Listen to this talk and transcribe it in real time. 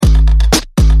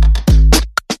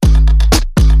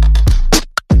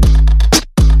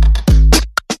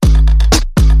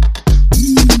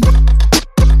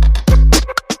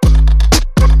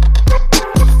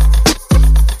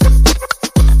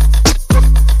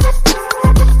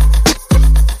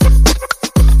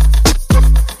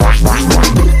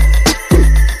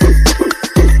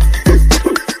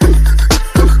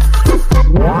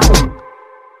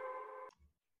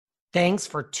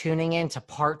thanks for tuning in to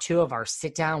part 2 of our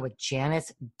sit down with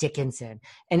Janice Dickinson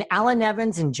and Alan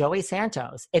Evans and Joey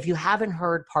Santos. If you haven't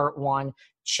heard part 1,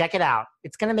 check it out.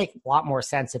 It's going to make a lot more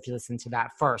sense if you listen to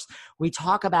that first. We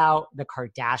talk about the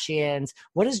Kardashians.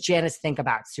 What does Janice think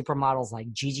about supermodels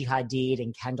like Gigi Hadid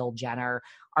and Kendall Jenner?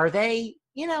 Are they,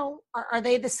 are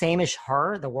they the same as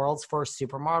her, the world's first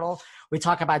supermodel? We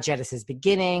talk about Janice's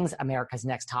beginnings, America's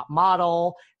Next Top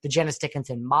Model, the Janice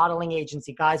Dickinson Modeling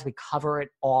Agency. Guys, we cover it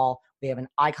all. We have an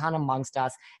icon amongst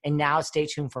us. And now stay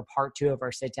tuned for part 2 of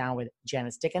our sit down with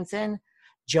Janice Dickinson,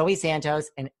 Joey Santos,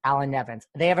 and Alan Evans.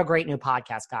 They have a great new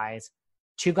podcast, guys.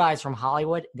 2 guys from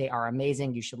Hollywood. They are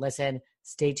amazing. You should listen.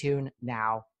 Stay tuned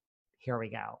now. Here we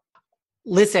go.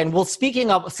 Listen, well,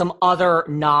 speaking of some other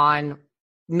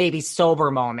maybe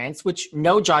sober moments, which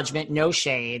no judgment, no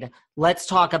shade. Let's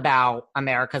talk about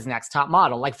America's Next Top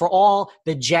Model. Like for all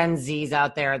the Gen Zs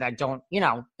out there that don't,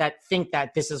 that think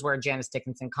that this is where Janice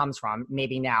Dickinson comes from,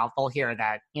 maybe now they'll hear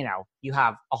that, you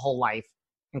have a whole life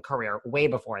and career way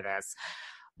before this.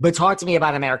 But talk to me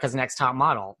about America's Next Top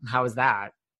Model. How is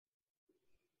that?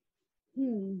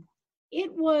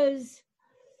 It was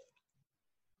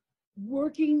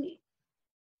working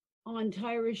on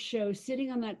Tyra's show,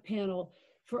 sitting on that panel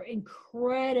for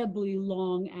incredibly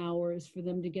long hours for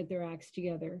them to get their acts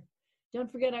together.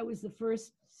 Don't forget, I was the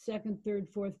first, second, third,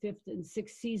 fourth, fifth, and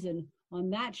sixth season on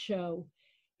that show.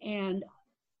 And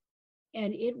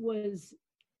it was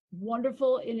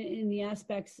wonderful in the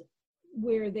aspects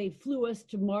where they flew us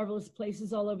to marvelous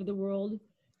places all over the world.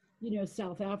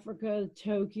 South Africa,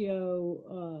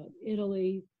 Tokyo,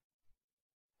 Italy,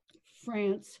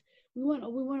 France. We went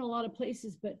a lot of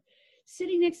places, but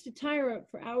sitting next to Tyra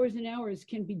for hours and hours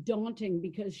can be daunting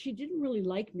because she didn't really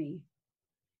like me.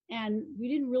 And we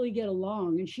didn't really get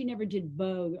along. And she never did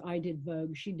Vogue. I did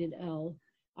Vogue. She did Elle.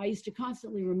 I used to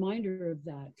constantly remind her of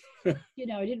that. I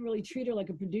didn't really treat her like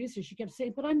a producer. She kept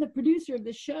saying, but I'm the producer of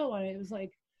the show. And it was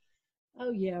like,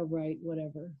 oh yeah, right,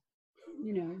 whatever.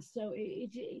 So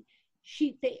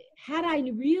had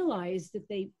I realized that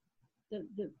the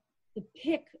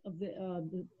pick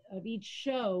of each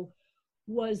show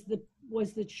was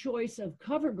the choice of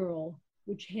CoverGirl,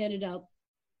 which handed out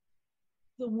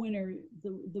the winners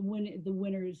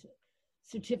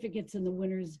certificates and the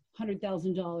winners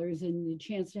 $100,000 and the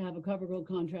chance to have a CoverGirl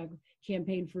contract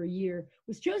campaign for a year,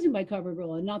 was chosen by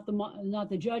CoverGirl and not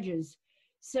the judges.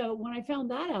 So when I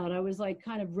found that out, I was like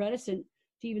kind of reticent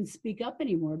to even speak up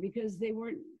anymore because they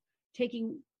weren't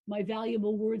taking my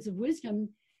valuable words of wisdom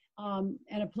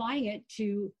and applying it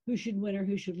to who should win or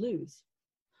who should lose.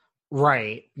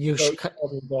 Right. You should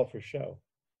ball for show.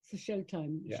 It's a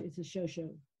showtime. Yeah. It's a show.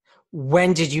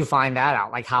 When did you find that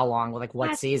out? Like how long? Like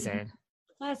what season?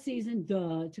 Last season.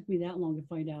 Duh. It took me that long to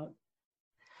find out.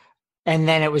 And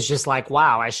then it was just like,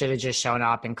 wow, I should have just shown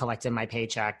up and collected my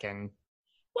paycheck. And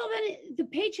well, then the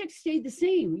paycheck stayed the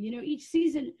same. Each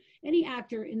season, any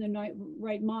actor in the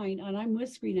right mind, and I'm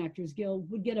with Screen Actors Guild,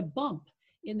 would get a bump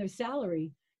in their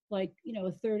salary, like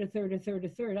a third.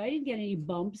 I didn't get any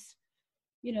bumps.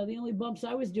 The only bumps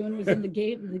I was doing was in the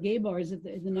gay bars at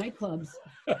the nightclubs.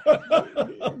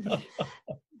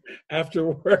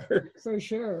 Afterward. For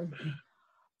sure.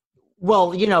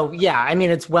 Well, yeah, I mean,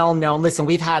 it's well known. Listen,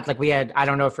 we had, I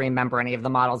don't know if you remember any of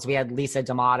the models. We had Lisa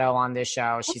D'Amato on this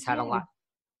show. She's had a lot.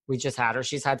 We just had her.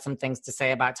 She's had some things to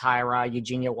say about Tyra,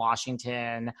 Eugenia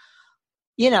Washington.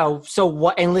 So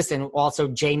what, and listen, also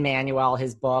Jay Manuel,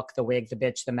 his book, The Wig, the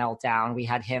Bitch, the Meltdown. We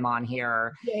had him on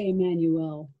here. Jay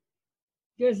Manuel.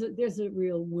 There's a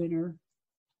real winner.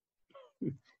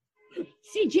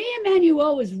 See, Jay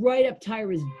Emanuel was right up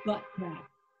Tyra's butt crack.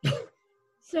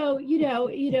 So,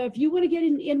 if you want to get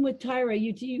in with Tyra,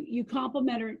 you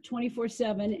compliment her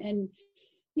 24/7, and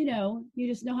you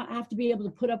just have to be able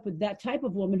to put up with that type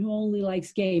of woman who only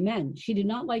likes gay men. She did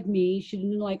not like me. She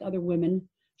didn't like other women.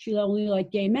 She only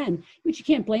liked gay men, which you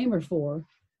can't blame her for,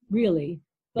 really.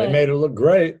 But they made her look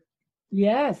great.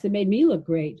 Yes, they made me look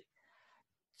great.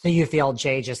 So you feel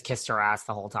Jay just kissed her ass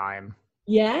the whole time?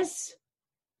 Yes,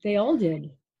 they all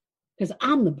did, because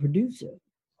I'm the producer.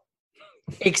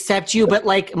 Except you, but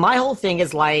my whole thing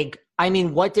is what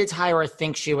did Tyra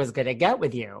think she was going to get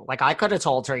with you? I could have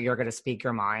told her you're going to speak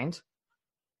your mind.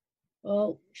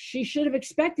 Well, she should have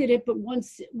expected it, but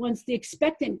once the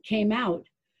expectant came out,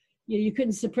 you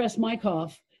couldn't suppress my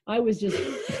cough. I was just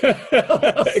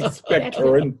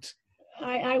expectorant.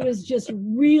 I was just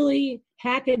really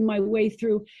hacking my way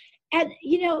through. And,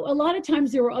 a lot of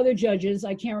times there were other judges,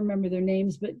 I can't remember their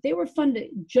names, but they were fun to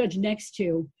judge next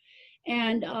to.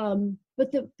 And,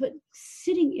 but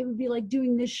sitting, it would be like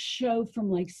doing this show from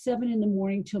like 7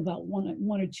 a.m. till about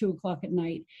 1 or 2 o'clock at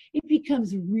night. It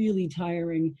becomes really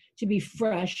tiring to be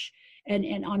fresh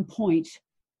and on point.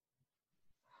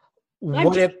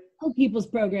 What if People's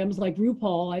programs like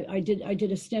RuPaul, I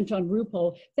did a stint on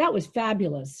RuPaul. That was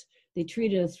fabulous. They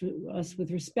treated us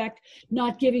with respect,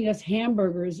 not giving us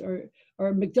hamburgers or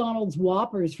McDonald's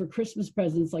Whoppers for Christmas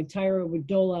presents like Tyra would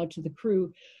dole out to the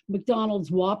crew.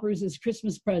 McDonald's Whoppers as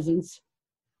Christmas presents.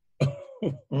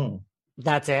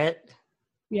 That's it?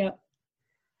 Yeah.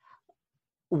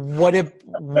 What if...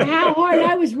 For how hard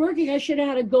I was working, I should have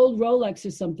had a gold Rolex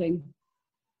or something.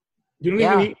 You don't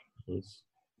even eat those.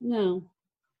 No,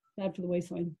 after the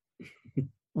waistline.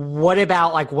 What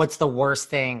about, like, what's the worst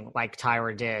thing, like,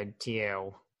 Tyra did to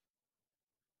you?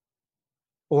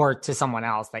 Or to someone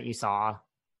else that you saw?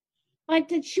 Like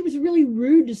that she was really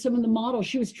rude to some of the models.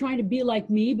 She was trying to be like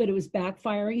me, but it was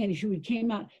backfiring, and she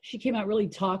came out really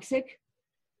toxic.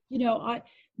 You know,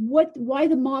 why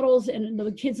the models and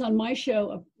the kids on my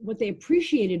show, what they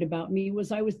appreciated about me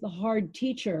was I was the hard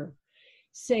teacher,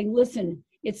 saying, listen,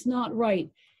 it's not right.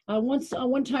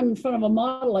 One time in front of a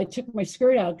model, I took my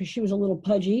skirt out because she was a little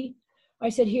pudgy. I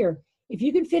said, here, if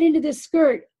you can fit into this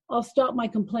skirt, I'll stop my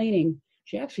complaining.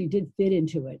 She actually did fit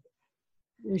into it.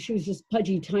 She was just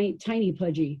pudgy, tiny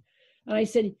pudgy. And I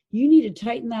said, you need to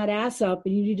tighten that ass up,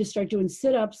 and you need to start doing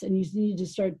sit-ups, and you need to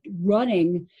start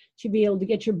running to be able to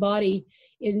get your body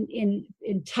in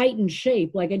tightened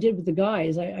shape, like I did with the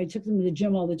guys. I took them to the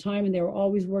gym all the time, and they were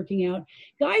always working out.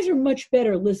 Guys are much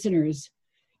better listeners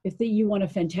if you want a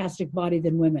fantastic body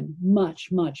than women.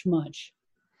 Much, much, much.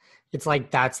 It's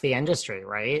like, that's the industry,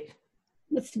 right?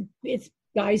 It's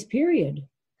guys, period.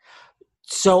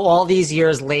 So all these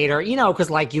years later, you know, because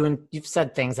like you've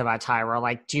said things about Tyra,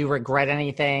 like, do you regret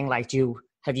anything? Like,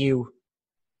 have you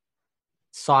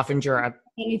softened your...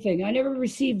 Anything. I never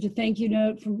received a thank you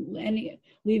note from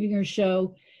leaving her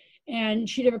show, and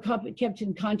she never kept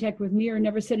in contact with me or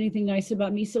never said anything nice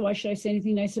about me. So why should I say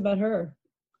anything nice about her?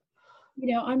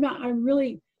 You know, I'm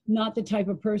really not the type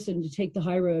of person to take the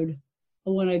high road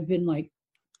when I've been like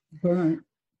burnt.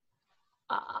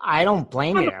 I don't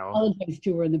blame you. I've apologized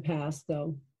to her in the past,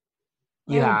 though.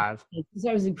 You have. Because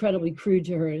I was incredibly crude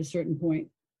to her at a certain point.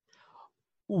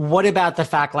 What about the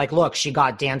fact, like, look, she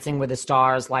got Dancing with the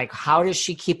Stars. Like, how does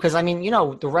she keep? Because, I mean, you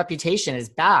know, the reputation is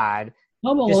bad.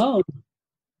 Home Alone.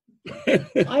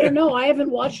 I don't know. I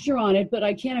haven't watched her on it, but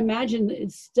I can't imagine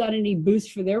it's done any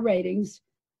boost for their ratings.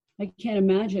 I can't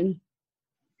imagine.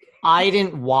 I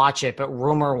didn't watch it, but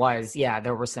rumor was, yeah,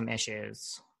 there were some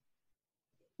issues.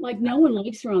 Like, no one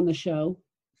likes her on the show.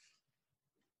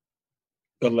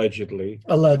 Allegedly.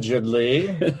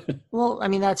 Well, I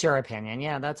mean, that's your opinion.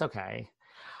 Yeah, that's okay.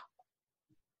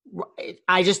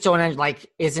 I just don't,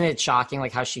 like, isn't it shocking,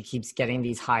 like, how she keeps getting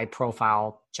these high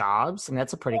profile jobs? And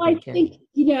that's a pretty good kid. I think,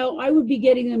 you know, I would be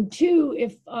getting them too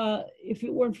if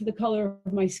it weren't for the color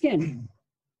of my skin.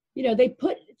 You know,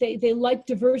 they like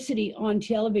diversity on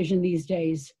television these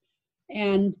days.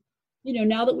 And, you know,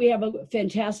 now that we have a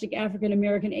fantastic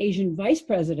African-American Asian vice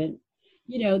president,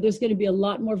 you know, there's going to be a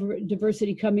lot more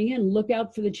diversity coming in. Look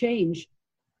out for the change.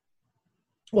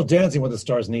 Well, Dancing with the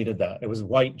Stars needed that. It was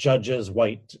white judges,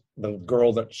 white. The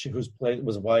girl whose played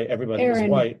was white. Everybody was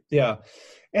white. Yeah,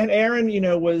 and Erin, you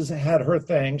know, had her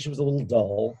thing. She was a little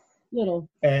dull.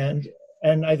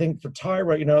 And I think for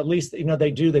Tyra, you know, at least, you know,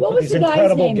 they put these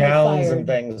incredible gowns and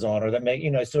things on her that make,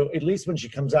 you know, so at least when she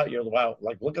comes out, you're, wow,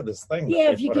 like, look at this thing. Yeah,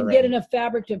 if you can get enough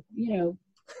fabric to, you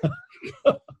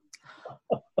know,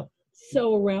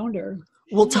 sew around her.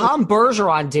 Well, Tom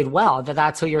Bergeron did well.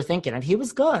 That's who you're thinking of. He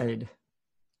was good.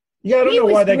 Yeah, I don't know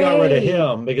why they got rid of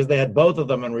him, because they had both of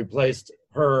them and replaced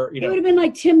her, you know. It would have been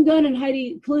like Tim Gunn and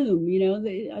Heidi Klum, you know,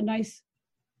 a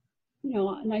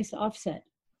nice offset.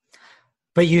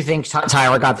 But you think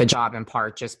Tyra got the job in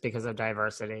part just because of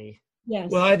diversity? Yes.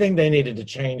 Well, I think they needed to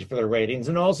change for their ratings.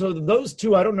 And also those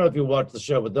two, I don't know if you watched the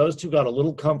show, but those two got a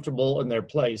little comfortable in their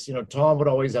place. You know, Tom would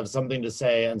always have something to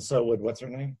say, and so would, what's her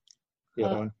name? The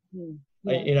other one.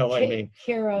 Yeah. You know what I mean?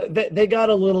 Kara. They got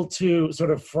a little too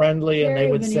sort of friendly, and they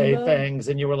would say Vanilla. things,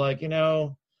 and you were like, you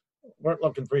know, weren't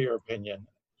looking for your opinion.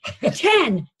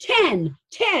 10,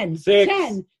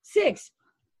 6.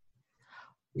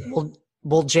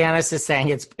 Well, Janice is saying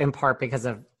it's in part because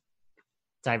of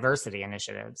diversity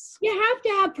initiatives. You have to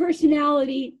have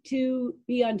personality to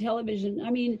be on television. I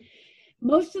mean,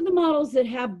 most of the models that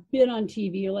have been on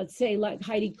TV, or let's say like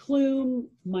Heidi Klum,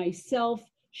 myself,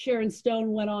 Sharon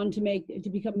Stone went on to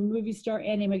become a movie star.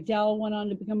 Annie McDowell went on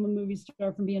to become a movie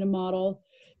star from being a model.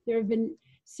 There have been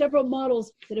several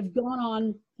models that have gone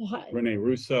on Rene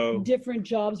Russo, different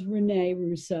jobs. Rene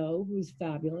Russo, who's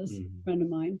fabulous, friend of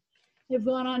mine, have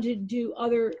gone on to do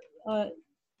other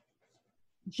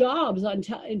jobs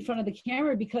in front of the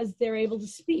camera because they're able to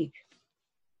speak.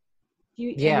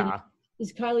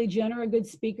 Is Kylie Jenner a good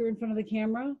speaker in front of the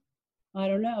camera? I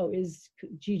don't know. Is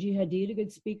Gigi Hadid a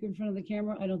good speaker in front of the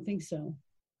camera? I don't think so.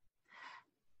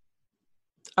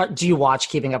 Do you watch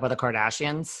Keeping Up with the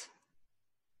Kardashians?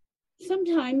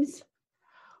 Sometimes,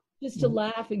 just to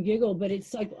laugh and giggle, but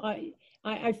it's like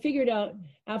I figured out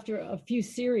after a few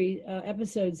series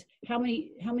episodes how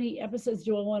many episodes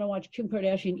do I want to watch Kim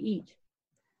Kardashian eat?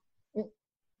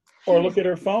 Or look at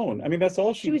her phone. I mean, that's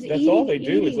all all they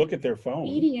do is look at their phone.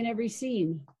 Eating in every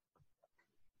scene.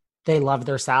 They love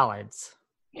their salads.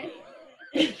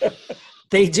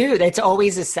 They do. It's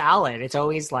always a salad. It's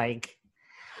always like.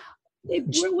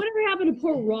 Whatever happened to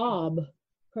poor Rob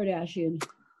Kardashian?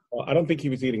 Well, I don't think he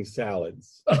was eating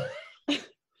salads.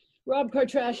 Rob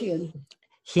Kardashian.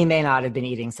 He may not have been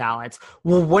eating salads.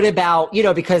 Well, what about,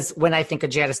 because when I think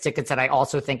of Janice Dickinson, I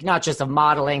also think not just of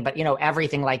modeling, but,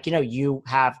 everything like, you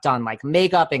have done like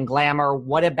makeup and glamour.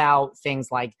 What about things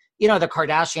like, the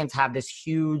Kardashians have this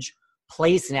huge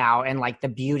place now in like the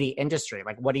beauty industry.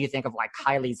 Like, what do you think of like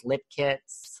Kylie's lip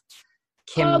kits?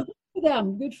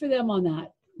 Good for them on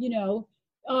that.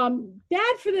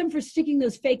 Bad for them for sticking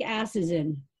those fake asses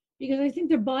in, because I think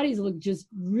their bodies look just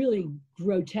really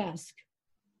grotesque.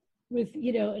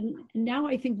 And now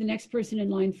I think the next person in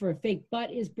line for a fake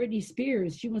butt is Britney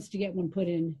Spears. She wants to get one put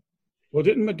in. Well,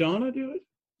 didn't Madonna do it?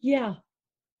 Yeah.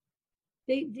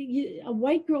 A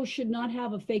white girl should not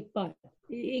have a fake butt.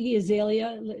 Iggy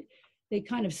Azalea, they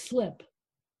kind of slip.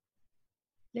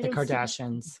 The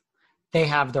Kardashians. They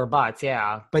have their butts,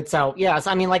 yeah. But so, yes,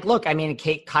 I mean, like, look,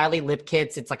 Kylie lip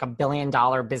kits, it's like $1 billion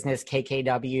business,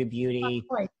 KKW Beauty.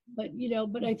 Right. But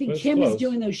I think Kim is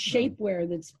doing those shapewear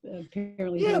that's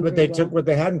apparently. Yeah, but they took what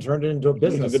they had and turned it into a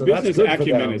business. The business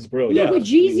acumen is brilliant. Look what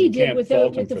Jeezy did with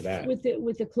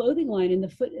the clothing line and the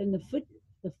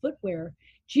footwear.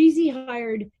 Jeezy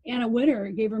hired Anna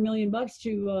Wintour, gave her $1 million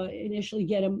to initially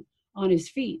get him on his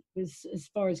feet as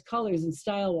far as colors and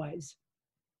style wise.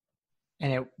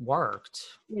 And it worked.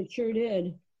 It sure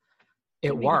did.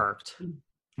 It worked.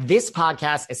 This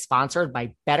podcast is sponsored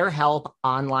by BetterHelp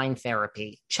Online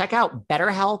Therapy. Check out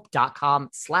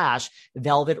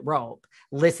betterhelp.com/velvet rope.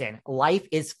 Listen, life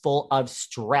is full of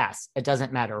stress. It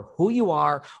doesn't matter who you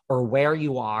are or where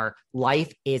you are.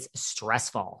 Life is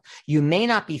stressful. You may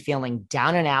not be feeling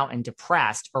down and out and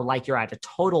depressed or like you're at a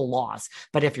total loss,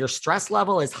 but if your stress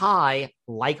level is high,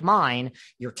 like mine,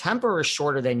 your temper is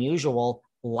shorter than usual,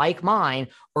 like mine,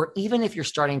 or even if you're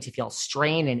starting to feel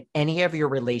strain in any of your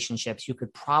relationships, you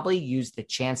could probably use the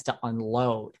chance to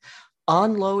unload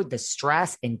the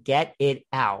stress and get it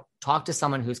out. Talk to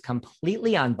someone who's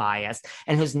completely unbiased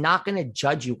and who's not going to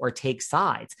judge you or take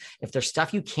sides. If there's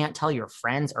stuff you can't tell your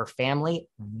friends or family,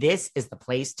 this is the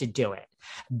place to do it.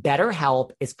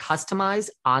 BetterHelp is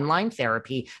customized online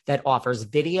therapy that offers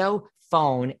video,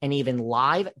 phone, and even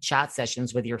live chat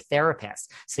sessions with your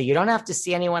therapist. So you don't have to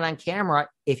see anyone on camera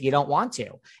if you don't want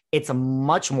to. It's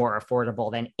much more affordable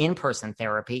than in-person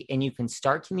therapy, and you can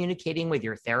start communicating with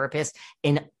your therapist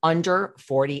in under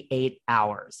 48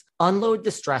 hours. Unload the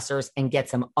stressors and get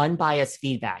some unbiased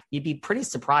feedback. You'd be pretty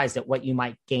surprised at what you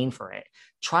might gain for it.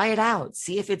 Try it out.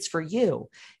 See if it's for you.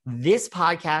 This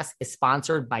podcast is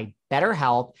sponsored by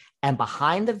BetterHelp, and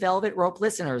Behind the Velvet Rope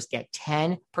listeners get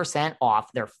 10%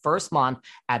 off their first month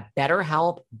at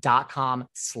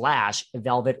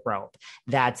betterhelp.com/velvet rope.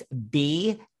 That's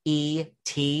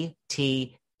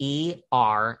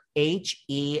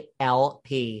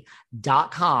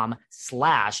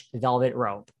BetterHelp.com/velvet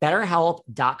rope.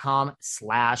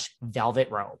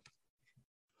 BetterHelp.com/velvet rope.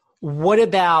 What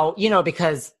about,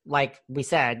 because like we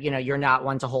said, you're not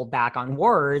one to hold back on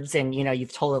words and,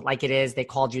 you've told it like it is. They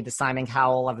called you the Simon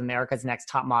Cowell of America's Next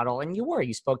Top Model, and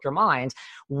you spoke your mind.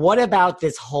 What about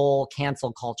this whole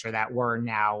cancel culture that we're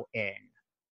now in?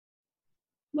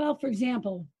 Well, for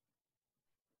example,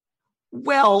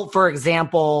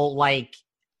 like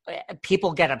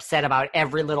people get upset about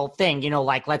every little thing,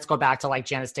 like let's go back to like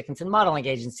Janice Dickinson Modeling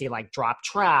Agency, like Drop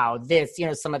Trow, this,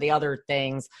 some of the other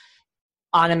things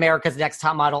on America's Next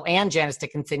Top Model and Janice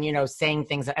Dickinson, saying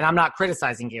things, and I'm not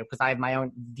criticizing you because I have my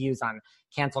own views on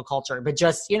cancel culture, but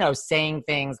just, saying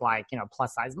things like,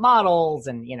 plus size models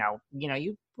and, you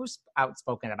were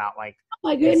outspoken about like. Oh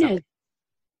my goodness.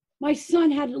 My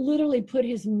son had to literally put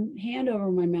his hand over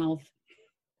my mouth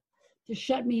to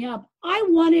shut me up. I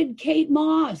wanted Kate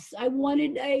Moss. I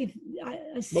wanted a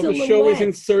silhouette. Well, the show is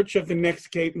in search of the next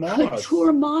Kate Moss.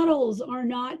 Couture models are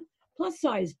not plus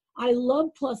size. I love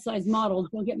plus size models,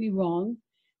 don't get me wrong.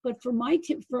 But for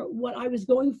for what I was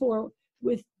going for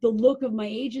with the look of my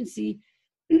agency,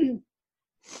 had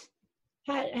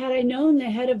I known the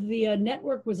head of the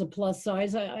network was a plus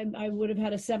size, I would have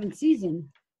had a 7th season.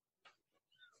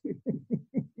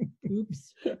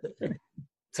 Oops.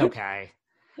 It's okay.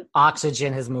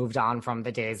 Oxygen has moved on from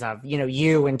the days of,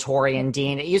 you and Tori and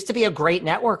Dean. It used to be a great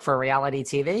network for reality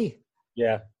TV.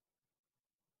 Yeah.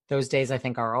 Those days, I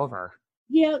think, are over.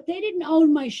 Yeah, they didn't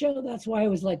own my show. That's why I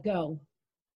was let go.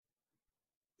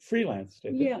 Freelance,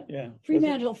 did they? Yeah. Yeah.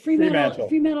 Fremantle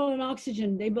and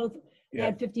Oxygen, they both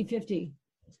had 50-50.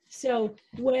 So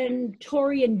when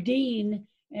Tori and Dean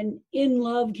and In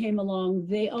Love came along,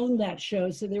 they owned that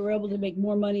show, so they were able to make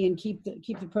more money and keep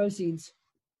the proceeds.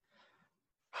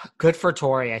 Good for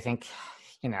Tori. I think,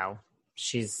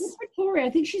 she's... Good for Tori. I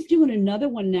think she's doing another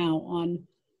one now on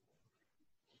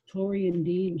Tori and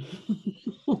Dean.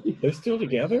 They're still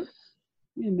together?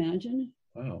 Can you imagine?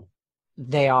 Wow.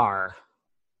 They are.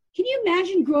 Can you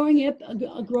imagine growing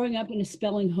up in a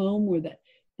Spelling home where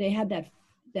they had that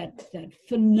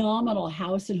phenomenal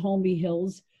house in Holmby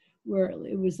Hills, where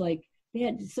it was like they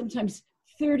had sometimes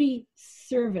 30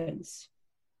 servants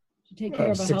to take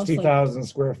care of a 60,000 house.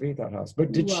 square feet, that house.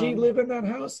 But did she live in that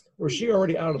house? Or was she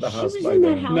already out of the house was by in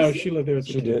then? that house. No, she lived there.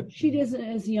 She did. She did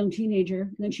as a young teenager.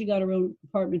 And then she got her own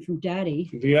apartment from Daddy.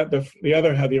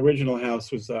 The original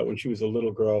house was when she was a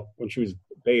little girl, when she was a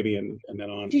baby, and then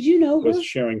on. Did you know her? Was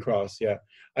Sharon Cross, yeah.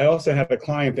 I also had a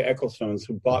client, the Ecclestones,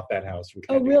 who bought that house from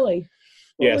Kenya. Oh, really?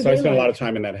 Yeah, so I spent a lot of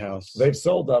time in that house. They've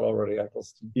sold that already,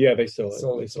 Eccleston. Yeah, they sold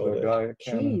it. They sold it. Guy,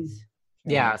 Jeez.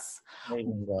 Yes.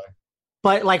 Canadian guy.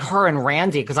 But like her and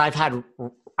Randy, because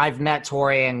I've met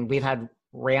Tori and we've had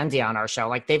Randy on our show.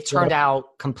 Like they've turned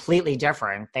out completely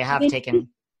different. They have taken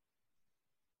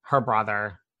her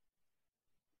brother,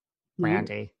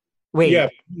 Randy. Wait. Yeah,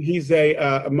 he's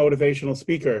a motivational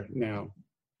speaker now,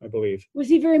 I believe. Was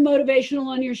he very motivational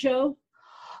on your show?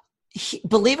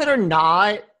 Believe it or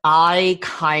not, I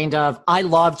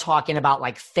love talking about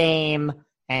like fame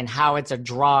and how it's a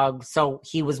drug. So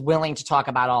he was willing to talk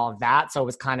about all of that. So it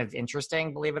was kind of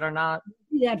interesting, believe it or not.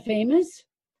 Is that famous?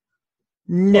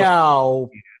 No,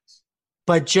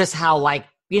 but just how like,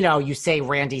 you say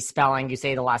Randy Spelling, you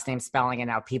say the last name Spelling, and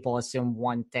now people assume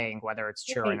one thing, whether it's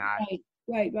true or not.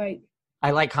 Right.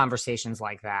 I like conversations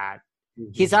like that.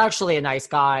 Mm-hmm. He's actually a nice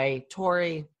guy,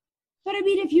 Tori. But I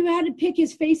mean, if you had to pick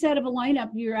his face out of a lineup,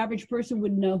 your average person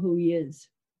wouldn't know who he is.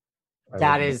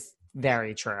 That is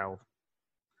very true.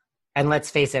 And let's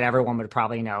face it, everyone would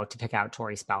probably know to pick out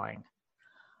Tori Spelling.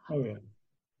 Oh, yeah.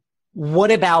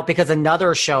 What about, because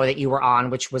another show that you were on,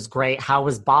 which was great, How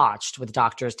Was Botched with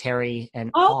Doctors Terry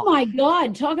and Oh, my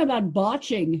God. Talk about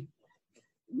botching.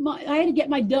 I had to get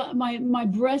my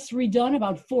breasts redone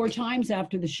about 4 times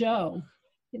after the show.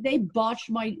 They botched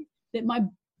my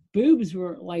boobs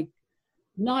were like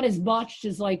not as botched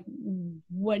as like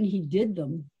when he did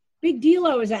them. Big deal.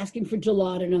 I was asking for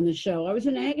Dilaudid on the show. I was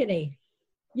in agony.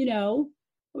 I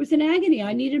was in agony.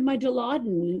 I needed my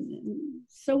Dilaudid.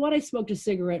 So what? I smoked a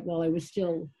cigarette while I was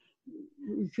still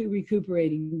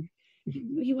recuperating.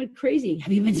 He went crazy.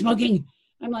 Have you been smoking?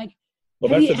 I'm like, well,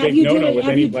 that's a big no-no with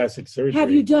any plastic surgery. Have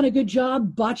you done a good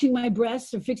job botching my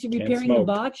breasts or repairing the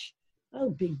botch? Oh,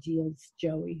 big deal,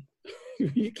 Joey.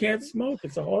 You can't smoke.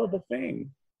 It's a horrible thing.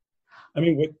 I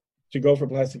mean, to go for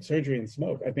plastic surgery and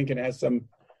smoke, I think it has some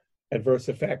adverse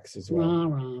effects as well.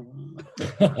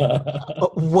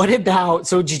 What about,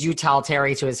 so did you tell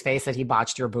Terry to his face that he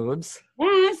botched your boobs?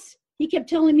 Yes. He kept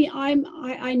telling me I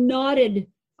knotted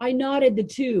the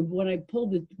tube when I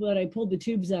pulled the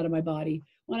tubes out of my body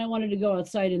when I wanted to go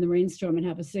outside in the rainstorm and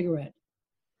have a cigarette.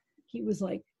 He was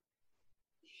like,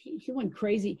 he went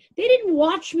crazy. They didn't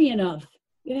watch me enough.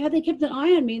 Had they kept an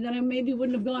eye on me, then I maybe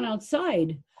wouldn't have gone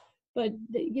outside. But,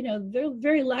 they're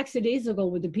very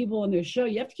lackadaisical with the people on their show.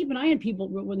 You have to keep an eye on people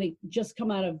when they just come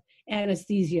out of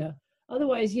anesthesia.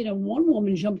 Otherwise, one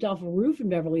woman jumped off a roof in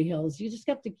Beverly Hills. You just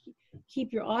have to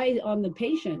keep your eye on the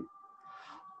patient.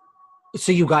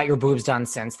 So you got your boobs done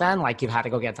since then? Like you've had to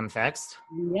go get them fixed?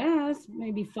 Yes,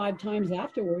 maybe 5 times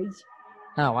afterwards.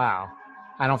 Oh, wow.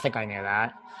 I don't think I knew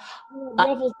that.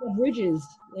 Ruffles have ridges.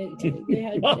 They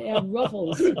have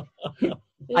ruffles.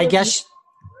 I guess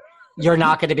you're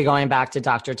not going to be going back to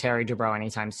Dr. Terry Dubrow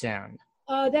anytime soon.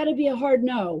 That'd be a hard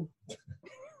no.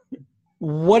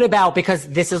 What about, because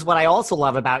this is what I also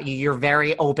love about you, you're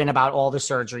very open about all the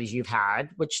surgeries you've had,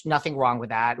 which nothing wrong with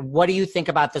that. What do you think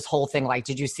about this whole thing? Like,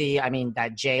 did you see,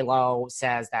 that J-Lo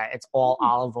says that it's all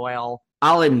olive oil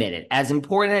I'll admit it, as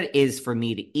important it is for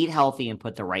me to eat healthy and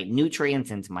put the right nutrients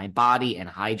into my body and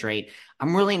hydrate,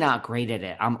 I'm really not great at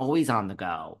it. I'm always on the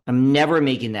go. I'm never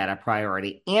making that a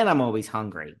priority, and I'm always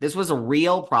hungry. This was a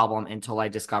real problem until I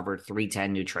discovered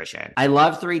 310 Nutrition. I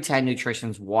love 310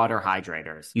 Nutrition's water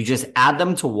hydrators. You just add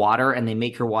them to water and they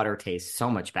make your water taste so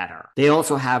much better. They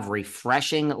also have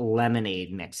refreshing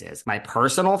lemonade mixes. My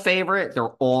personal favorite, they're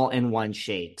all-in-one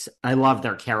shakes. I love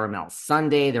their caramel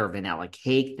sundae, their vanilla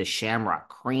cake, the shamrock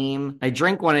cream. I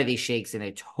drink one of these shakes and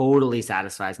it totally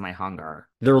satisfies my hunger.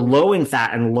 They're low in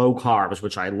fat and low carbs,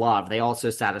 which I love. They also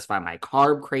satisfy my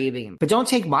carb craving. But don't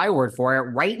take my word for it.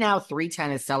 Right now,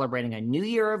 310 is celebrating a new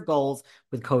year of goals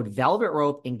with code Velvet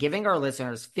Rope and giving our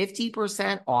listeners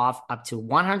 50% off up to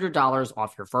 $100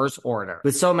 off your first order.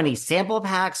 With so many sample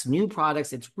packs, new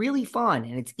products, it's really fun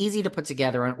and it's easy to put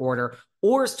together an order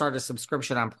or start a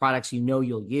subscription on products you know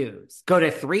you'll use. Go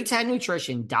to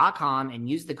 310nutrition.com and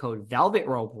use the code Velvet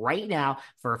Rope right now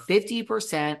for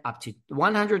 50% up to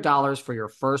 $100 for your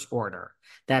first order.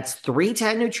 That's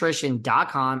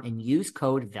 310nutrition.com and use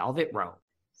code Velvet Rope.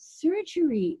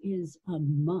 Surgery is a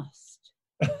must.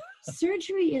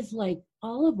 Surgery is like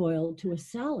olive oil to a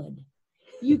salad.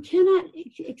 You cannot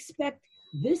expect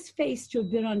this face to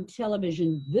have been on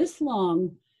television this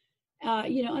long.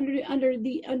 Under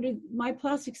my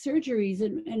plastic surgeries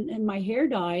and my hair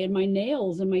dye and my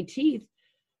nails and my teeth,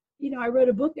 I wrote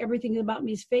a book, Everything About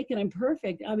Me is Fake and I'm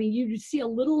Perfect. I mean, you see a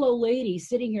little old lady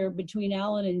sitting here between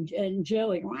Alan and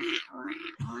Joey.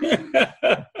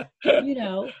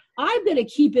 I'm going to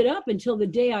keep it up until the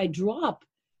day I drop.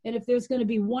 And if there's going to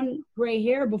be one gray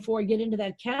hair before I get into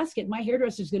that casket, my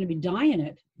hairdresser is going to be dyeing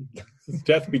it.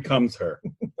 Death becomes her.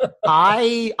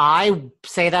 I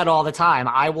say that all the time.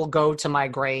 I will go to my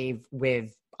grave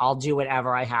with, I'll do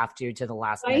whatever I have to the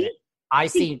last minute. I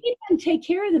see people take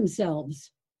care of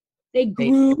themselves. They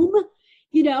groom.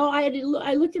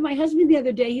 I looked at my husband the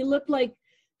other day. He looked like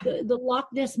the Loch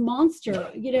Ness monster.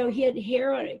 He had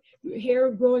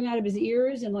hair growing out of his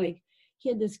ears, and like he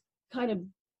had this kind of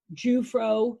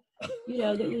Jew-fro,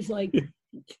 that was like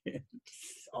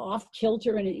off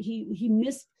kilter, and he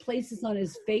missed places on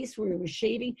his face where he was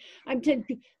shaving. I'm telling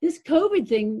you, this COVID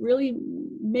thing really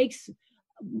makes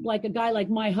like a guy like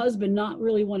my husband not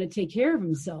really want to take care of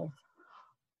himself.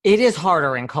 It is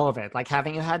harder in COVID. Like,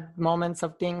 haven't you had moments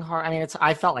of being hard? I mean,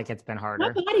 I felt like it's been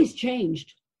harder. My body's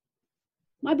changed.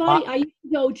 My body, I used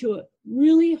to go to a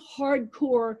really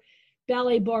hardcore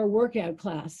ballet bar workout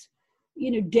class,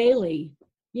 daily,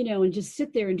 and just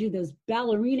sit there and do those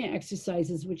ballerina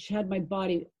exercises, which had my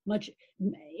body much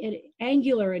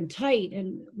angular and tight.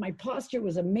 And my posture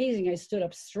was amazing. I stood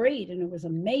up straight and it was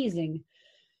amazing.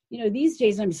 These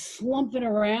days I'm slumping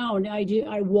around.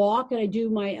 I walk and I do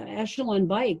my echelon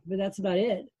bike, but that's about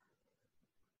it.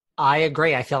 I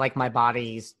agree. I feel like my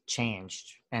body's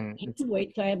changed, and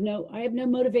weights. I have no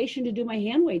motivation to do my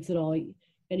hand weights at all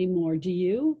anymore. Do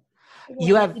you?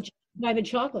 You have private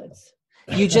chocolates.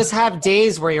 You just have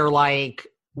days where you're like,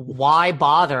 why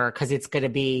bother? Because it's going to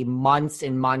be months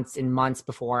and months and months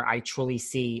before I truly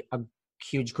see a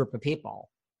huge group of people.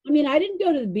 I mean, I didn't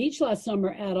go to the beach last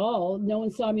summer at all. No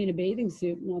one saw me in a bathing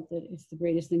suit. Not that it's the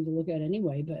greatest thing to look at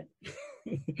anyway, but.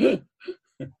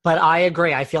 But I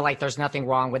agree. I feel like there's nothing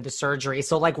wrong with the surgery.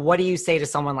 So, like, what do you say to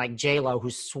someone like J-Lo who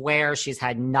swears she's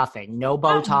had nothing? No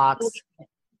Botox?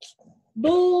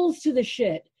 Bulls to the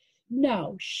shit.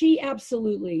 No, she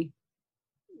absolutely.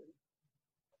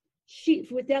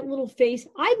 With that little face.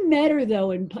 I met her,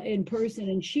 though, in person,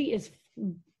 and she is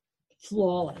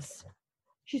flawless.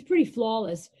 She's pretty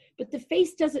flawless, but the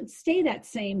face doesn't stay that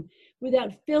same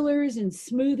without fillers and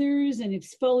smoothers and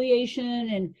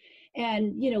exfoliation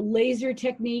and laser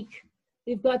technique.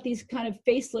 They've got these kind of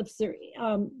facelifts. They're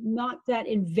not that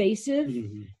invasive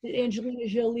that Angelina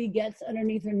Jolie gets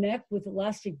underneath her neck with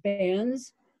elastic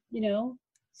bands.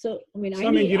 So I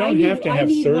mean, you don't have to have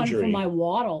surgery. One for my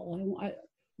waddle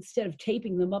instead of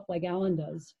taping them up like Alan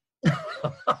does.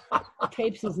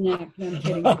 Tapes his neck. No, I'm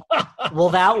kidding. Well,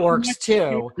 that works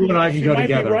too. You and I can go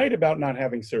together. Might be right about not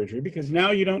having surgery because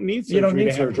now you don't need surgery. You don't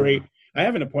need surgery. I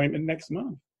have an appointment next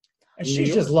month. And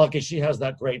she's just lucky she has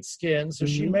that great skin, so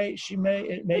it may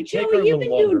but take Joey, her a you've little been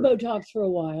longer. doing Botox for a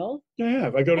while. Yeah,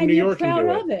 if I go to and New you're York proud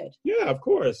and do of it. Yeah, of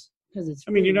course. Because it's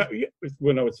free. I mean, you're not.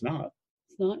 Well, no, it's not.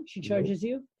 It's not. She charges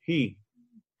you. He.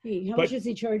 How much does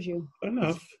he charge you?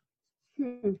 Enough.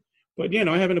 But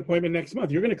I have an appointment next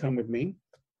month. You're going to come with me.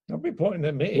 Don't be pointing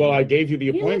at me. Well, I gave you the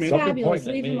appointment. Fabulous.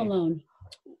 Leave him alone.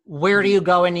 Where do you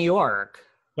go in New York?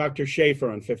 Dr.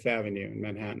 Schaefer on Fifth Avenue in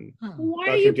Manhattan. Why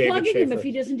Dr. are you David plugging him Schaefer. if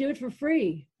he doesn't do it for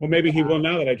free? Well, maybe he will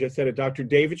now that I just said it. Dr.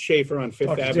 David Schaefer on Fifth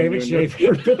Dr. Avenue. David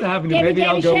Schaefer, Fifth Avenue. Maybe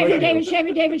I'll go with you.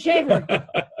 David Schaefer.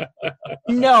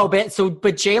 No,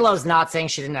 but J-Lo's not saying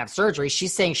she didn't have surgery.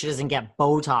 She's saying she doesn't get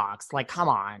Botox. Like, come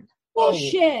on.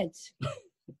 Bullshit.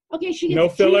 Okay, she gets no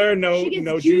filler, no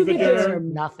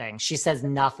Juvederm. Nothing. She says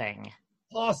nothing.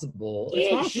 Possible.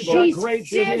 She's got great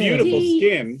She has beautiful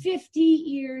skin. 50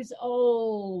 years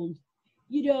old.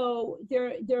 You know,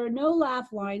 there are no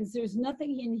laugh lines. There's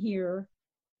nothing in here.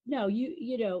 No,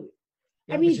 you know.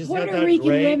 Yeah, I mean, she's Puerto got that Rican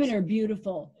great- women are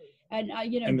beautiful, and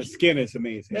you know, And the skin is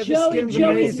amazing. Yeah, the skin's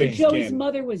amazing. Joey's Skin.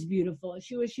 mother was beautiful.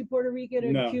 Was she Puerto Rican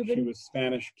or No, Cuban? she was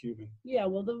Spanish Cuban. Yeah,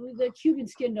 well, the Cuban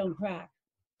skin don't crack.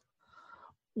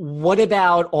 What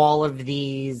about all of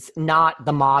these, not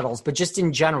the models, but just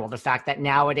in general, the fact that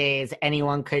nowadays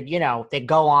anyone could, you know, they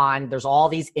go on, there's all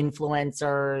these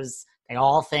influencers, they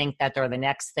all think that they're the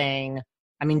next thing.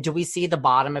 I mean, do we see the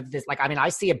bottom of this? Like, I mean, I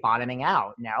see it bottoming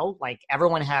out, no? Like,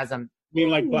 everyone has You mean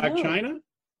like Black No. China?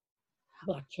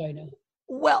 Black China.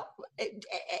 well,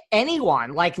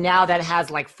 anyone, like now that has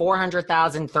like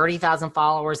 400,000, 30,000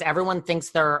 followers, everyone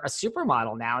thinks they're a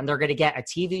supermodel now and they're going to get a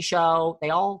TV show. They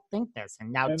all think this.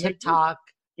 And now And they do. TikTok.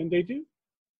 And they do?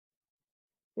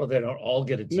 Well, they don't all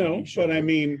get a TV No, show, but I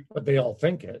mean, but they all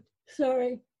think it.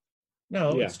 Sorry.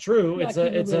 No, Yeah. it's true. Not It's a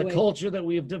giving away. culture that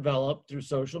we've developed through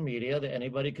social media that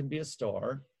anybody can be a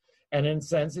star. And in a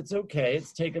sense, it's okay.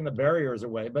 It's taken the barriers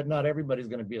away, but not everybody's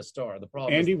going to be a star. The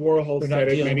problem Andy is Warhol they're not said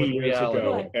it dealing many with years reality.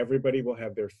 ago. Right. Everybody will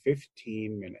have their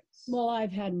 15 minutes. Well,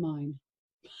 I've had mine.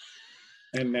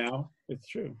 And now it's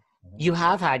true. You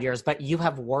have had yours, but you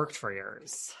have worked for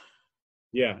yours.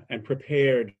 Yeah, and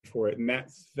prepared for it. And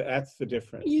that's the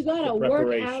difference. You got to the work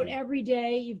preparation. out every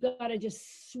day. You've got to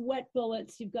just sweat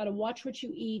bullets. You've got to watch what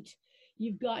you eat.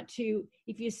 You've got to,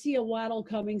 if you see a waddle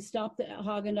coming, stop the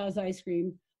Haagen-Dazs ice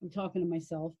cream. I'm talking to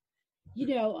myself. You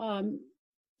know,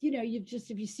 you've just,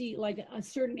 if you see like a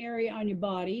certain area on your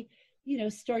body, you know,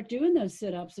 start doing those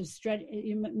sit-ups or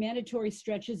mandatory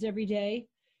stretches every day.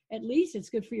 At least it's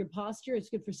good for your posture. It's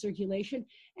good for circulation.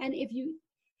 And if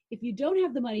you don't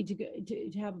have the money to go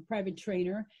to have a private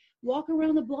trainer, walk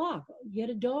around the block, get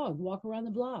a dog, walk around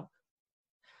the block.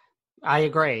 I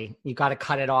agree. You got to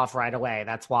cut it off right away.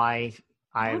 That's why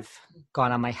I've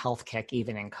gone on my health kick,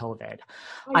 even in COVID.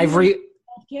 Health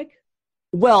kick?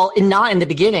 Well, not in the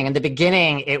beginning. In the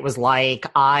beginning, it was like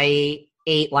I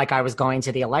ate like I was going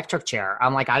to the electric chair.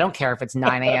 I'm like, I don't care if it's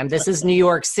 9 a.m. This is New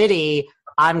York City.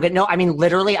 I'm good. No, I mean,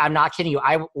 literally, I'm not kidding you.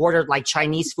 I ordered like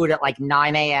Chinese food at like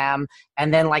 9 a.m.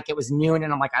 and then like it was noon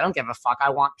and I'm like, I don't give a fuck. I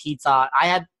want pizza. I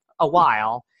had a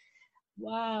while.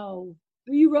 Wow.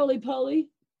 Were you roly-poly?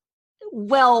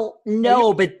 Well,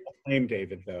 no, but Blame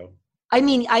David, though. I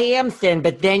mean, I am thin,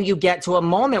 but then you get to a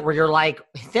moment where you're like,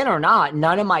 thin or not,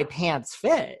 none of my pants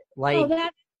fit. Like, Oh,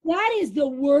 that is the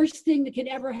worst thing that can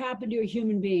ever happen to a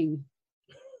human being.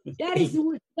 That is the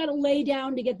worst. You got to lay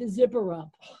down to get the zipper up.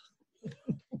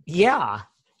 yeah.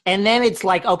 And then it's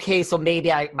like, okay, so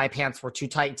maybe my pants were too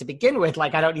tight to begin with.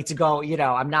 Like, I don't need to go, you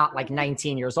know, I'm not like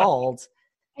 19 years old.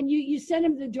 And you send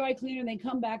them to the dry cleaner and they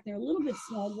come back, they're a little bit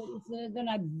snug, but they're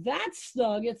not that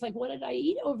snug. It's like, what did I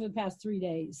eat over the past 3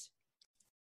 days?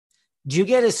 Do you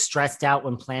get as stressed out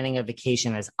when planning a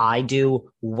vacation as I do?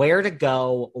 Where to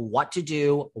go, what to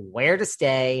do, where to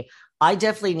stay? I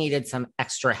definitely needed some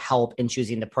extra help in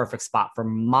choosing the perfect spot for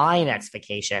my next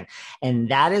vacation. And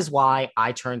that is why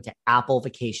I turned to Apple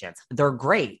Vacations. They're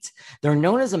great. They're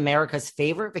known as America's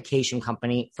favorite vacation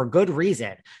company for good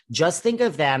reason. Just think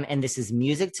of them, and this is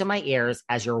music to my ears,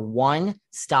 as your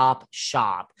one-stop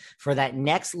shop for that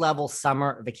next level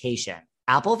summer vacation.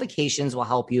 Apple Vacations will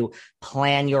help you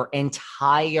plan your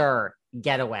entire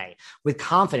getaway with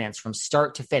confidence from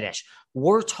start to finish.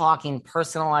 We're talking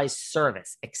personalized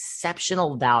service,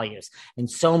 exceptional values, and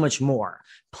so much more.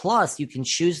 Plus, you can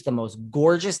choose the most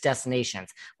gorgeous destinations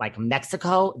like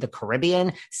Mexico, the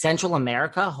Caribbean, Central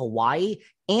America, Hawaii,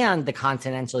 and the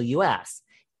continental US.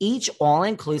 Each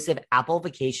all-inclusive Apple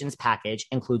Vacations package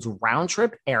includes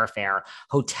round-trip airfare,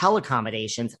 hotel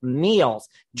accommodations, meals,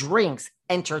 drinks,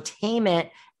 entertainment,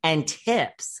 and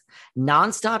tips.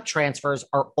 Nonstop transfers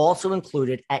are also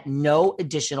included at no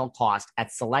additional cost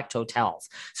at select hotels.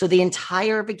 So the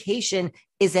entire vacation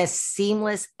is as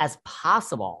seamless as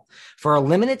possible. For a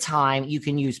limited time, you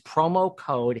can use promo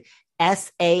code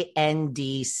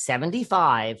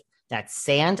SAND75. That's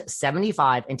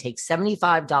SAND75 and take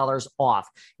 $75 off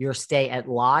your stay at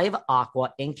Live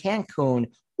Aqua in Cancun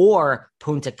or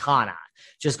Punta Cana.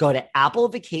 Just go to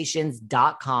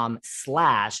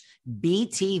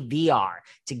applevacations.com/BTVR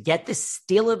to get the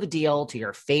steal of a deal to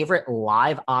your favorite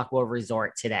live aqua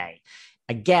resort today.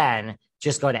 Again,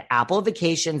 just go to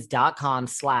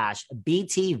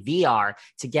applevacations.com/BTVR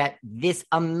to get this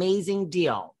amazing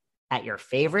deal at your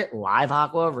favorite live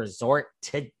aqua resort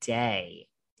today.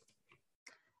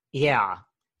 Yeah.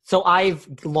 So I've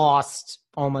lost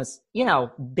almost,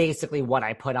 basically what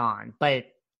I put on, but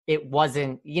it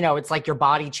wasn't, it's like your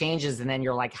body changes and then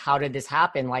you're like, how did this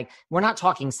happen? Like, we're not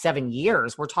talking 7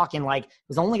 years. We're talking like, it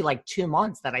was only like 2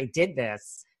 months that I did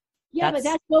this. Yeah, but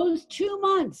those 2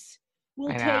 months will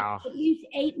take know. at least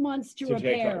 8 months to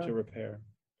repair.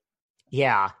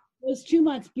 Yeah. Those 2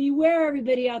 months. Beware,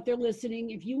 everybody out there listening.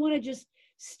 If you want to just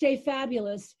stay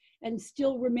fabulous and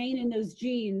still remain in those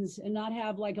jeans and not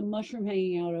have like a mushroom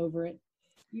hanging out over it,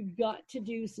 you've got to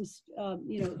do some,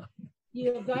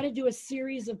 you've got to do a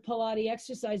series of Pilates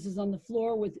exercises on the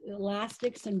floor with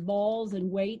elastics and balls and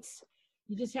weights.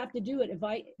 You just have to do it. If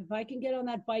I can get on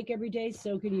that bike every day,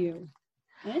 so can you.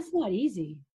 And it's not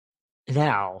easy.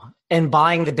 No. And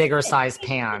buying the bigger size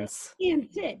pants.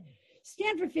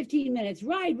 Stand for 15 minutes.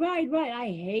 Ride.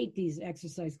 I hate these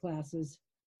exercise classes.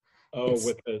 Oh,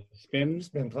 with the spin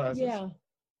classes? Yeah.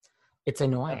 It's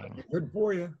annoying. Good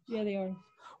for you. Yeah, they are.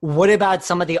 What about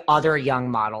some of the other young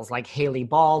models like Hailey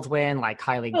Baldwin, like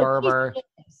Kylie Gerber?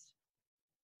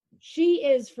 She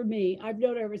is, for me, I've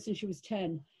known her ever since she was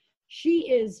 10. She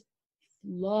is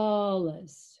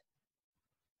flawless.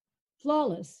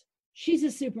 Flawless. She's a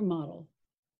supermodel.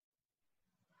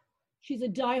 She's a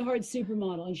diehard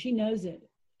supermodel, and she knows it.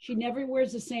 She never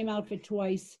wears the same outfit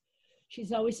twice.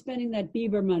 She's always spending that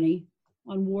Bieber money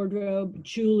on wardrobe,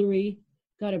 jewelry.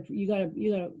 You gotta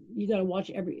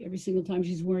watch every single time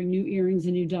she's wearing new earrings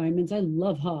and new diamonds. I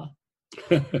love her.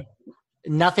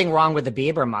 Nothing wrong with the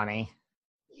Bieber money.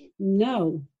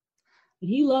 No,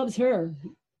 he loves her.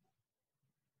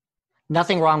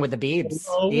 Nothing wrong with the Biebs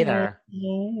either.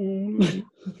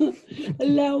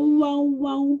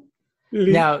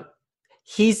 No,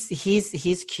 he's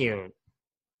cute.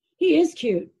 He is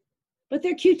cute, but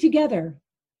they're cute together.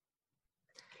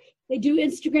 They do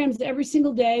Instagrams every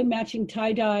single day, matching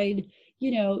tie-dyed,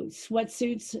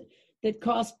 sweatsuits that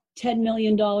cost $10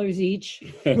 million each.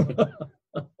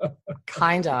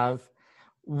 Kind of.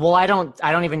 Well, I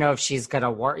don't even know if she's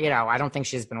gonna work. I don't think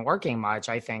she's been working much.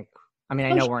 I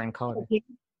know we're in COVID.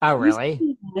 Oh,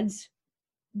 really?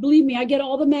 Believe me, I get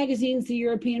all the magazines, the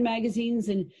European magazines,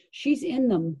 and she's in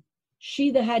them. She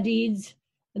the Hadids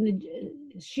and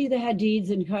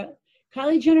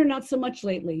Kylie Jenner, not so much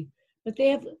lately, but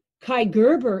they have. Kai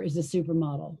Gerber is a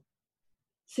supermodel.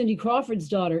 Cindy Crawford's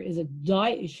daughter is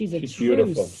she's true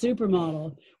beautiful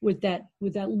supermodel with that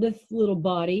lithe little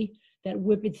body, that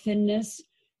whipped thinness,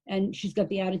 and she's got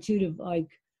the attitude of like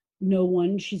no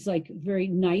one. She's like very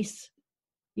nice,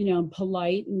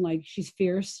 polite, and like she's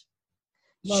fierce.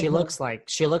 She looks like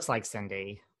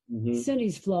Cindy. Mm-hmm.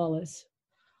 Cindy's flawless.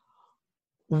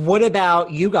 What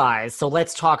about you guys? So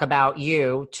let's talk about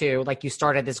you too. Like, you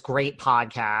started this great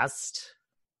podcast.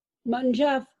 Mutt and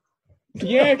Jeff.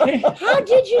 Yeah. Okay. How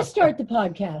did you start the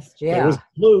podcast? Yeah. It was a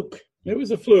fluke. It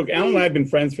was a fluke. Alan and I have been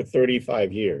friends for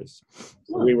 35 years.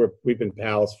 So we've been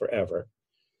pals forever.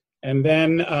 And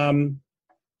then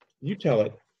you tell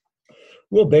it.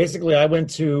 Well, basically, I went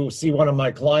to see one of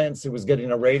my clients who was getting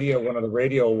one of the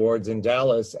radio awards in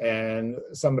Dallas, and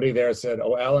somebody there said,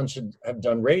 "Oh, Alan should have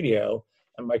done radio."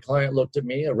 And my client looked at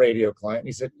me, a radio client, and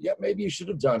he said, "Yeah, maybe you should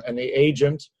have done." And the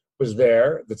agent was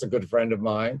there. That's a good friend of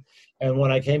mine. And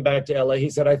when I came back to LA, he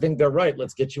said, "I think they're right.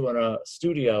 Let's get you in a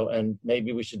studio and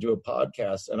maybe we should do a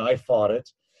podcast." And I fought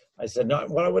it. I said, "No,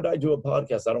 why would I do a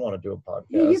podcast? I don't want to do a podcast."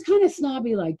 Yeah, you're kind of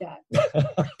snobby like that.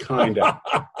 Kind of.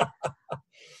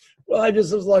 Well, I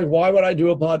just was like, why would I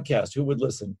do a podcast? Who would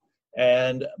listen?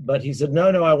 But he said, no,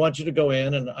 I want you to go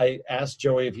in. And I asked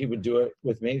Joey if he would do it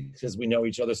with me because we know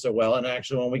each other so well. And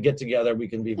actually, when we get together, we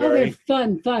can be very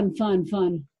fun. And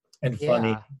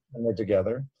funny when we're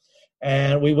together.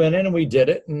 And we went in and we did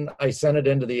it. And I sent it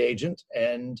into the agent.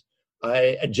 And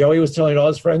Joey was telling all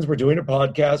his friends we're doing a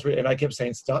podcast. And I kept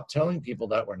saying, stop telling people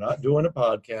that we're not doing a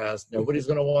podcast. Nobody's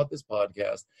going to want this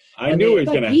podcast. I knew it was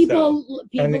going to sell.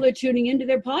 People are tuning into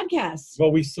their podcasts.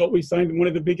 Well, we signed one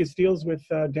of the biggest deals with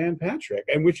Dan Patrick,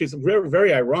 and which is very,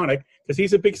 very ironic because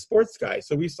he's a big sports guy.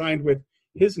 So we signed with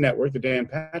his network, the Dan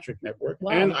Patrick Network,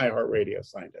 and iHeartRadio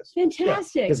signed us.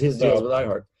 Fantastic. Because his deals with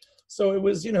iHeart. So it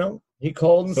was, he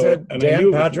called and said,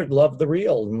 Dan Patrick loved the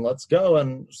reel and let's go.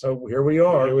 And so here we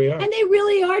are. And they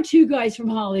really are two guys from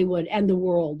Hollywood and the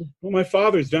world. Well, my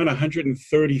father's done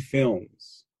 130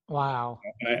 films. Wow.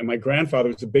 And my grandfather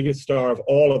was the biggest star of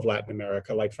all of Latin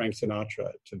America, like Frank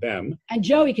Sinatra to them. And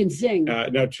Joey can sing.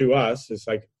 No, to us, it's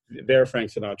like they're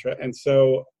Frank Sinatra. And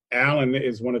so Alan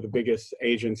is one of the biggest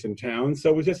agents in town. So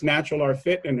it was just natural, our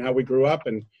fit and how we grew up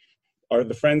and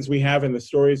the friends we have and the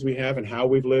stories we have and how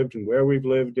we've lived and where we've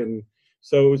lived. And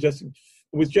so it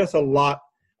was just a lot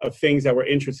of things that were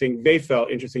interesting. They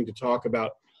felt interesting to talk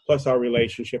about, plus our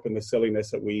relationship and the silliness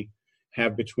that we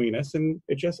have between us. And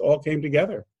it just all came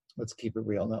together. Let's keep it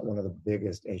real. Not one of the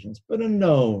biggest agents, but a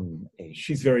known agent.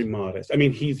 She's very modest. I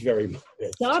mean, he's very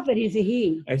modest. Stop it. He's a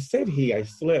he. I said he. I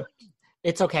slipped.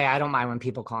 It's okay. I don't mind when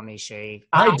people call me she.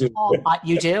 I do.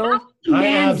 You do? I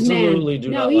absolutely do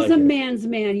not. No, he's like a it. man's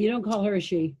man. You don't call her a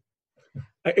she.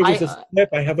 It was a slip.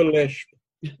 I have a lisp.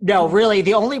 No, really.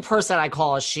 The only person I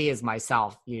call a she is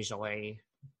myself, usually.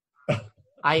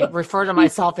 I refer to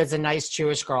myself as a nice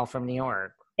Jewish girl from New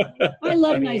York. I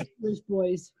love nice Jewish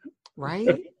boys.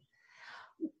 Right?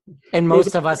 And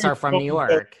most of us are from New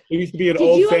York. It used to be an Did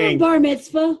old you have a saying. bar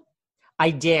mitzvah?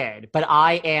 I did, but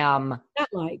I am... That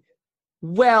like.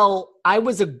 Well, I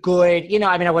was a good,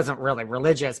 I wasn't really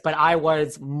religious, but I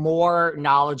was more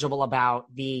knowledgeable about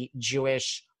the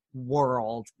Jewish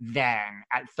world then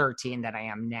at 13 than I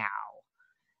am now.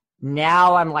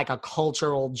 Now I'm like a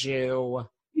cultural Jew.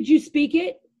 Did you speak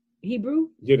it? Hebrew?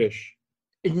 Yiddish.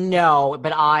 No,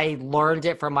 but I learned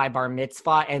it from my bar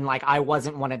mitzvah, and like I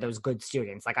wasn't one of those good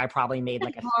students. Like I probably made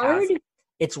like a hard.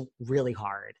 It's really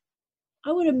hard.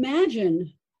 I would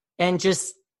imagine. And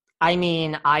just, I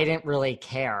didn't really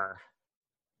care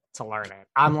to learn it.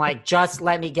 I'm like, just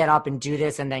let me get up and do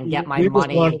this and then get my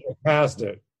money. Just get past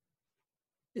it.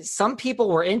 Some people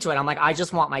were into it. I'm like, I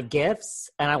just want my gifts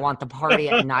and I want the party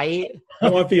at night. I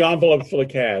want the envelope full of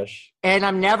cash. And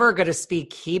I'm never going to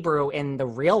speak Hebrew in the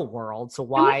real world. So How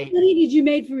why? much money did you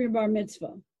make from your bar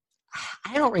mitzvah?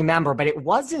 I don't remember, but it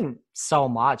wasn't so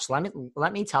much.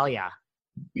 Let me tell you.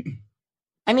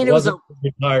 I mean, it was a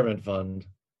retirement fund.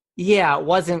 Yeah, it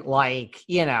wasn't like,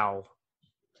 it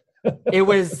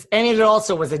was, and it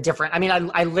also was a different,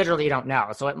 I literally don't know.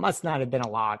 So it must not have been a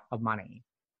lot of money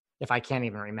if I can't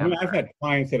even remember. I've had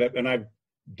clients and I've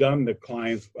done the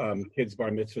clients' kids' bar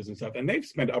mitzvahs and stuff, and they've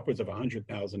spent upwards of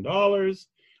 $100,000.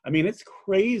 It's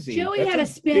crazy. Joey That's had a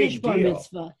Spanish bar deal.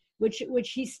 mitzvah, which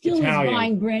he still Italian. is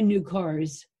buying brand new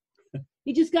cars.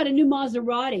 He just got a new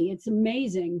Maserati. It's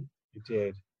amazing. It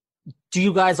did. Do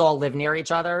you guys all live near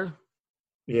each other?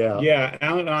 Yeah. Yeah,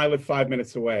 Alan and I live 5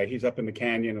 minutes away. He's up in the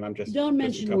canyon, and I'm just Don't a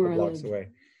mention couple where I blocks live. away.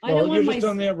 I don't Well, you're want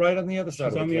just right on the other side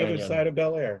She's of on the the canyon. other side of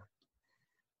Bel Air.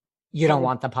 You don't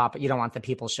want the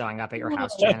people showing up at your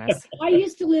house, Janice. I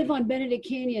used to live on Benedict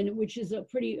Canyon, which is a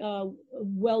pretty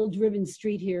well-driven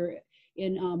street here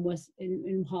in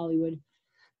in Hollywood,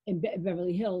 in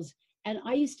Beverly Hills. And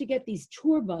I used to get these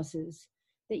tour buses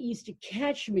that used to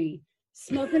catch me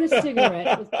smoking a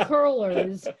cigarette with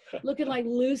curlers, looking like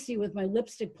Lucy with my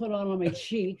lipstick put on my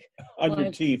cheek. On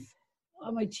your teeth.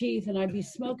 On my teeth, and I'd be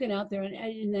smoking out there,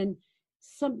 and then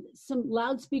some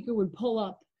loudspeaker would pull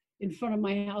up in front of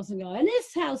my house and go, and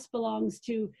this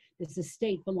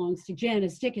estate belongs to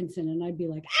Janice Dickinson, and I'd be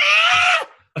like,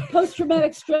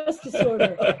 post-traumatic stress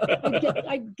disorder.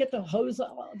 I'd get the hose,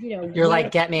 You're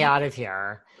like, get me out of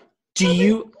here.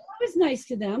 I was nice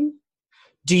to them.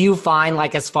 Do you find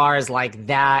like as far as like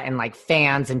that and like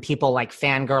fans and people like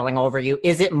fangirling over you,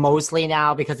 is it mostly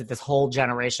now because of this whole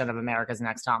generation of America's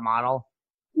Next Top Model?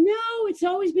 No, it's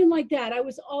always been like that. I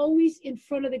was always in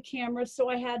front of the camera, so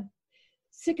I had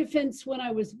sycophants when I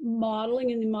was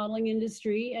modeling in the modeling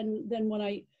industry, and then when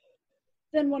I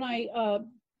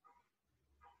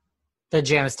the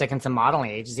Janice Dickinson Modeling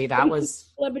Agency, that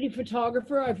was celebrity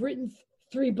photographer. I've written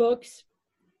 3 books,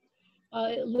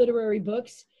 literary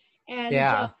books. And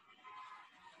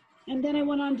and then I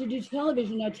went on to do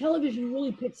television. Now television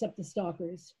really picks up the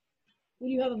stalkers.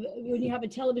 When you have a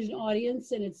television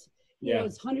audience, and it's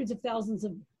it's hundreds of thousands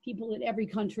of people in every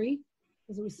country,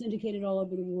 because it was syndicated all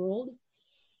over the world.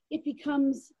 It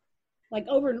becomes like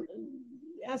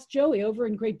ask Joey, over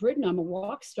in Great Britain, I'm a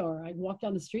rock star. I walk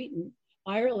down the street in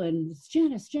Ireland, it's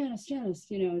Janice.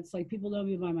 It's like people know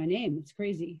me by my name. It's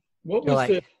crazy. What was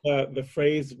the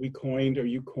phrase we coined, or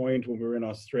you coined, when we were in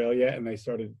Australia and they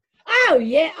started? Oh,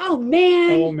 yeah. Oh,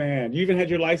 man. Oh, man. You even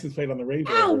had your license plate on the Range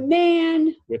Rover. Oh,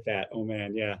 man. With that. Oh,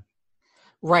 man. Yeah.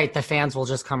 right. The fans will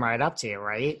just come right up to you,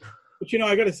 right? But,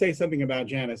 I got to say something about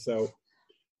Janice. So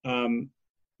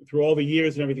through all the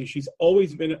years and everything, she's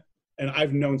always been, and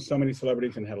I've known so many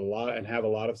celebrities and have a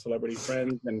lot of celebrity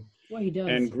friends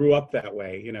and grew up that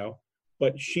way,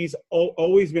 But she's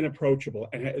always been approachable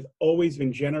and has always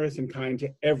been generous and kind to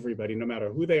everybody, no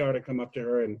matter who they are, to come up to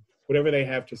her and whatever they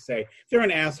have to say. If they're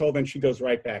an asshole, then she goes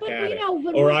right back at it.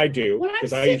 But or I do. When I'm I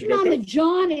sitting on the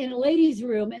John in a ladies'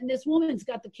 room and this woman's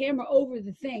got the camera over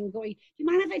the thing going, do you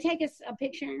mind if I take a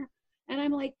picture? And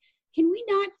I'm like, can we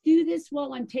not do this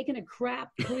while I'm taking a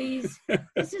crap, please?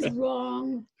 This is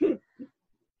wrong.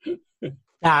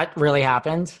 That really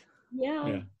happened?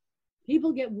 Yeah.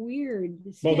 People get weird.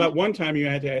 Well, that one time you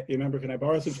had to, you remember, can I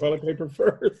borrow some toilet paper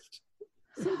first?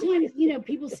 Sometimes,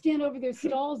 people stand over their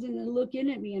stalls and then look in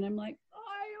at me and I'm like,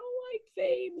 I don't like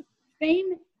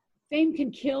fame. Fame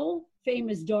can kill. Fame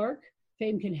is dark.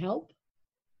 Fame can help.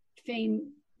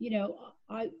 Fame,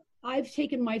 I've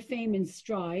taken my fame in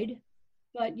stride,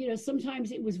 but,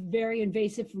 sometimes it was very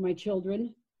invasive for my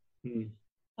children. Fame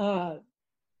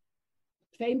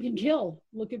can kill.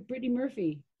 Look at Brittany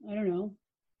Murphy. I don't know.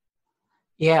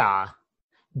 Yeah.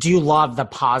 Do you love the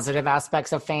positive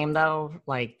aspects of fame, though?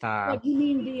 Like What, you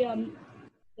mean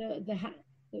the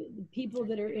people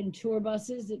that are in tour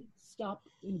buses that stop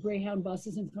in Greyhound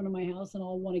buses in front of my house and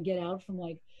all want to get out from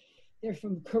they're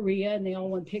from Korea and they all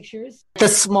want pictures? The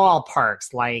small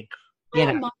perks, like,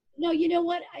 No, you know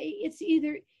what? It's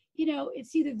either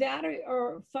that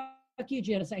or fuck you,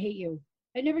 Janice. I hate you.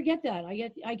 I never get that.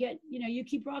 I get, you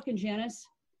keep rocking, Janice.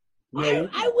 Yeah.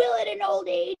 I will at an old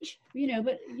age,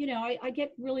 but I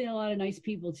get really a lot of nice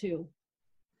people too.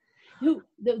 Who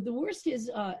the worst is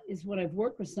when I've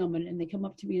worked with someone and they come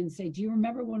up to me and say, do you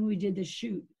remember when we did this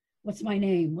shoot? What's my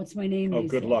name? What's my name? Oh,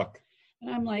 good luck.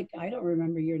 And I'm like, I don't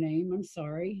remember your name. I'm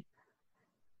sorry.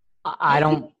 I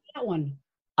don't. That one.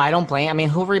 I don't blame. I mean,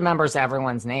 who remembers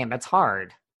everyone's name? That's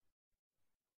hard.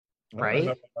 Right? I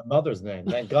remember my mother's name.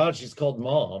 Thank God she's called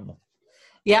Mom.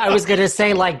 Yeah, I was going to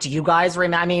say, do you guys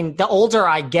remember? I mean, the older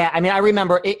I get, I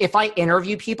remember if I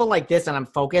interview people like this and I'm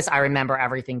focused, I remember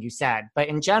everything you said. But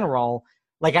in general,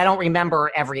 I don't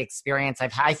remember every experience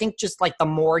I've had. I think just the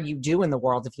more you do in the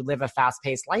world, if you live a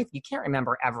fast-paced life, you can't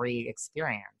remember every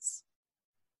experience.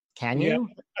 Can you?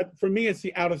 Yeah. For me, it's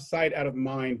the out of sight, out of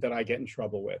mind that I get in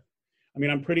trouble with. I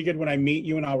mean, I'm pretty good when I meet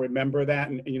you and I'll remember that.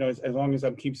 And, as long as I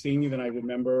keep seeing you, then I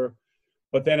remember.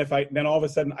 But then then all of a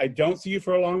sudden I don't see you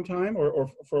for a long time or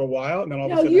for a while. And then all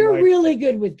of a sudden. You're really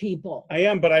good with people. I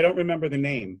am, but I don't remember the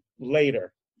name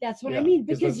later. That's what I mean.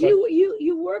 Because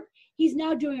you work, he's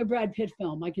now doing a Brad Pitt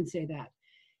film. I can say that.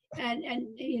 And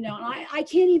I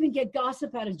can't even get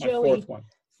gossip out of Joey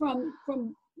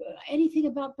from anything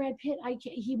about Brad Pitt.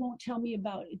 He won't tell me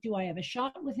about, do I have a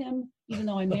shot with him, even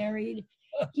though I'm married?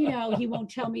 He won't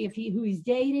tell me who he's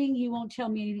dating. He won't tell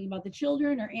me anything about the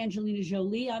children or Angelina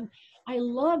Jolie. I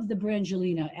love the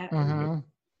Brangelina.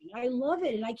 I love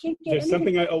it, and I can't get. There's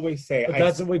something I always say.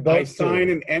 That's what we both I sign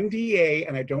an NDA,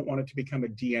 and I don't want it to become a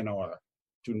DNR.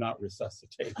 Do not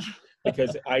resuscitate,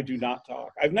 because I do not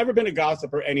talk. I've never been a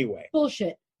gossiper anyway.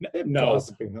 Bullshit. No,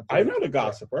 I'm not a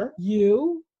gossiper.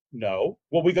 You? No.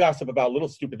 Well, we gossip about little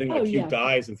stupid things like cute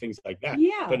guys and things like that.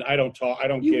 Yeah. But I don't talk. I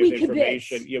don't give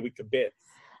information. Kibitz. Yeah, we kibitz.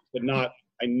 But not.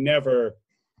 I never.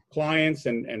 Clients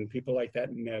and people like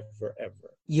that, never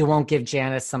ever. You won't give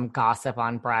Janice some gossip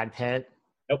on Brad Pitt?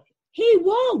 Nope. He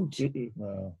won't.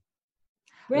 No.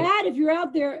 Brad, if you're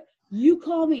out there, you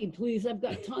call me, please. I've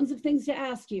got tons of things to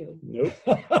ask you. Nope.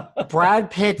 Brad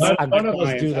Pitt's none of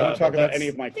us do that. I don't talk about any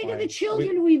of my clients. Think of the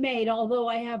children we made. Although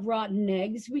I have rotten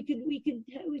eggs, we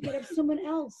could have someone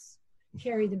else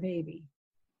carry the baby.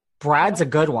 Brad's a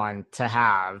good one to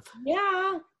have.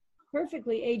 Yeah,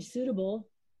 perfectly age suitable.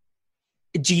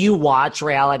 Do you watch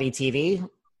reality TV?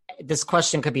 This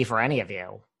question could be for any of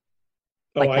you.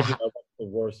 I do the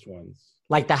worst ones.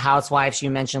 Like the Housewives,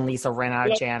 you mentioned Lisa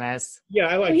Rinna, Janice. Yeah,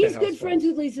 I like. He's good friends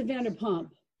with Lisa Vanderpump.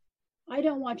 I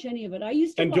don't watch any of it. I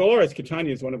used to. And Dolores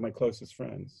Catania is one of my closest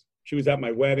friends. She was at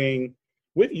my wedding.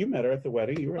 You met her at the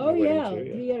wedding. You were at my wedding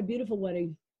too. He had a beautiful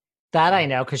wedding. That I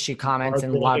know because she comments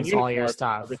and loves all your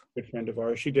stuff. A good friend of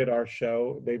ours. She did our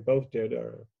show. They both did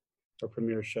our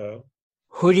premiere show.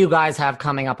 Who do you guys have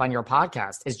coming up on your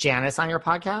podcast? Is Janice on your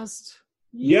podcast?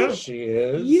 Yeah, she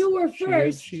is. You were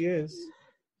first. She is.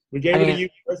 We gave it to you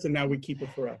first, and now we keep it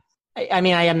for us. I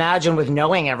imagine with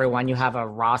knowing everyone, you have a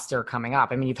roster coming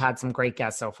up. You've had some great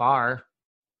guests so far.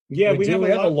 Yeah, we have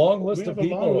a long list of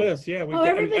people. A long list. Yeah.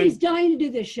 Everybody's dying to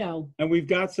do this show. And we've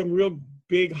got some real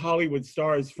big Hollywood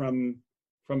stars from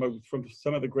some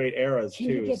of the great eras Can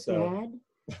too. You get Brad?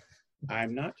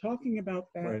 I'm not talking about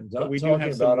that. We're not we talking do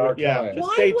have about our clients.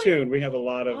 Just stay tuned. We have a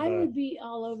lot of. I would be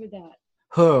all over that.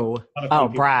 Who? Oh,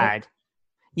 Brad.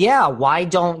 Yeah. Why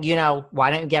don't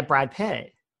you get Brad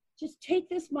Pitt? Just take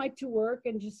this mic to work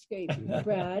and just say,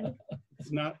 Brad,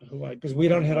 It's not who I. Because we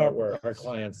don't hit our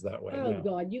clients that way. Oh No.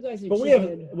 God, you guys are. But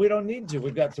chicken. we don't need to.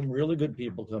 We've got some really good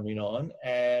people coming on,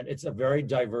 and it's a very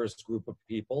diverse group of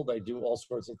people. They do all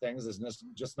sorts of things. It's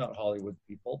just not Hollywood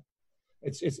people.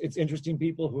 It's interesting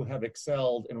people who have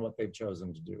excelled in what they've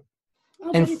chosen to do.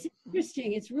 Oh, but it's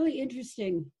interesting. It's really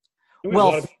interesting. And we have a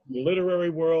lot of literary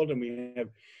world,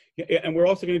 and we're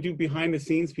also going to do behind the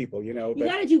scenes people. You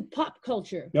got to do pop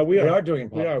culture. No, we are doing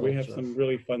pop culture. We have some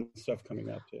really fun stuff coming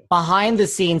up too. Behind the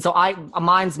scenes. So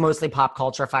mine's mostly pop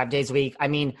culture 5 days a week. I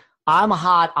mean, I'm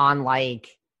hot on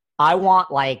I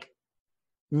want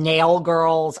nail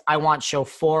girls. I want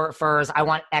chauffeurs. I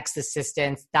want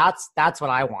ex-assistants. That's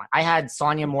what I want. I had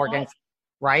Sonia Morgan,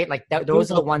 right? Those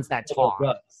are the ones that talk.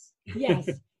 Yes.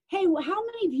 Hey, how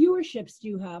many viewerships do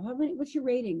you have? What's your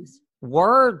ratings?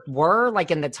 We're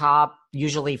in the top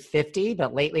usually 50,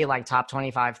 but lately top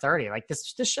 25, 30.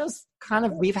 This show's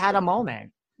we've had a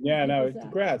moment. Yeah, no,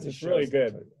 congrats. It's really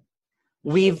good.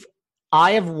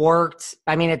 I have worked,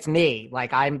 it's me.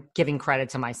 I'm giving credit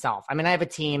to myself. I have a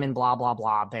team and blah, blah,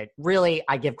 blah, but really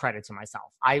I give credit to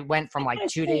myself. I went from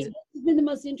 2 days. It's been the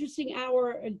most interesting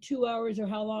hour and 2 hours or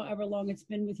however long it's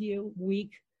been with you,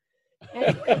 week.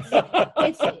 And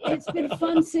it's been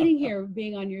fun sitting here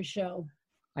being on your show.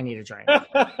 I need a drink.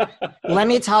 Let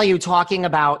me tell you, talking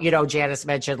about, Janice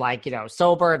mentioned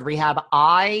sober and rehab.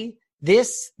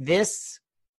 This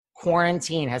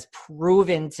quarantine has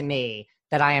proven to me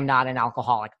that I am not an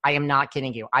alcoholic. I am not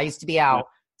kidding you. I used to be out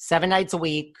 7 nights a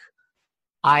week.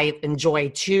 I enjoy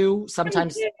 2,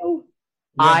 sometimes.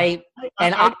 I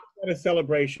a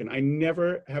celebration. I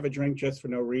never have a drink just for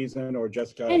no reason or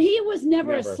just because. And he was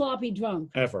never a sloppy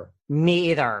drunk. Ever. Me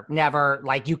either. Never.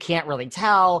 You can't really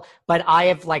tell, but I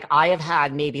have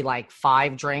had maybe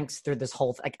 5 drinks through this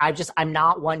whole I'm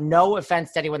not one, no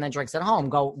offense to anyone that drinks at home.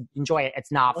 Go enjoy it.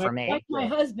 It's not for me. Like my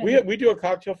husband. We do a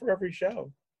cocktail for every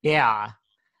show. Yeah.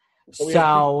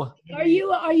 So are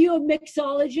you a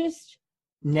mixologist?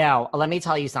 No, let me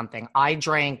tell you something. I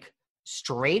drink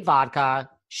straight vodka,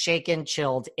 shaken,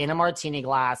 chilled in a martini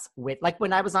glass with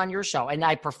when I was on your show. And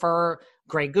I prefer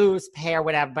Grey Goose, pear,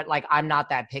 whatever, but I'm not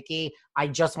that picky. I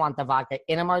just want the vodka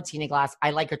in a martini glass.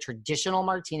 I like a traditional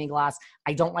martini glass.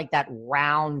 I don't like that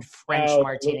round French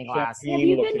martini glass. Have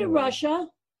you been to Russia?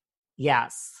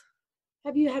 Yes.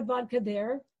 Have you had vodka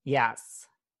there? Yes.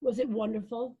 Was it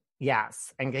wonderful?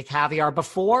 Yes. And the caviar.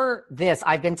 Before this,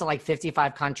 I've been to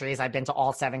 55 countries. I've been to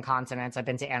all 7 continents. I've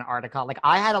been to Antarctica.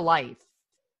 I had a life.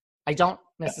 I don't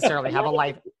necessarily have a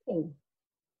life.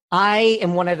 I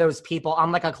am one of those people.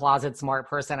 I'm a closet smart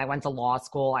person. I went to law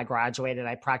school. I graduated.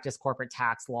 I practiced corporate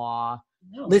tax law.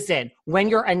 No. Listen, when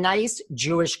you're a nice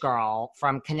Jewish girl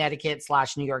from Connecticut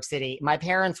 / New York City, my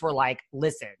parents were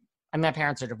listen, my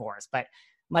parents are divorced, but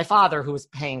my father, who was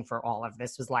paying for all of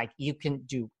this, was you can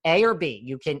do A or B.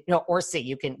 You can, or C.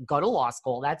 You can go to law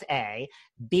school. That's A.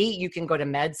 B, you can go to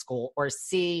med school. Or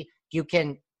C, you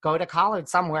can go to college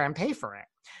somewhere and pay for it.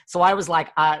 So I was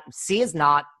C is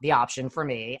not the option for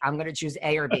me. I'm going to choose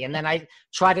A or B. And then I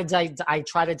try to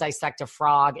dissect a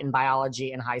frog in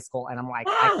biology in high school. And I'm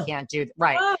I can't do that.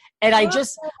 Right. And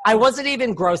I wasn't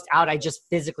even grossed out. I just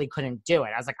physically couldn't do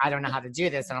it. I was I don't know how to do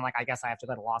this. And I'm I guess I have to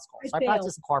go to law school. So I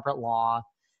practiced corporate law.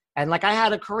 And I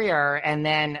had a career, and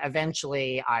then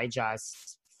eventually I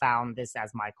just found this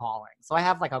as my calling. So I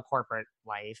have a corporate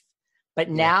life, but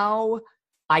now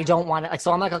I don't want to,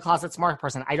 so I'm a closet smart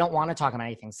person. I don't want to talk about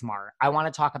anything smart. I want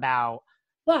to talk about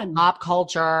fun, pop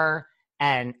culture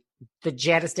and the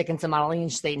Janice Dickinson modeling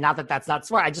state. Not that that's not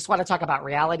smart. I just want to talk about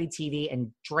reality TV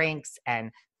and drinks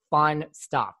and fun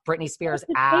stuff. Britney Spears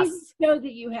ass. Show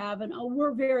that you have, and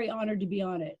we're very honored to be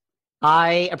on it.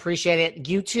 I appreciate it.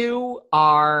 You two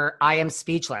I am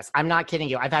speechless. I'm not kidding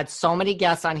you. I've had so many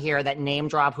guests on here that name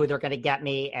drop who they're going to get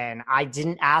me, and I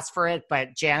didn't ask for it,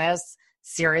 but Janice,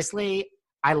 seriously,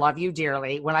 I love you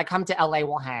dearly. When I come to LA,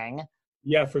 we'll hang.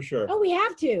 Yeah, for sure. Oh, we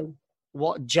have to.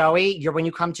 Well, Joey, when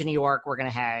you come to New York, we're going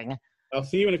to hang. I'll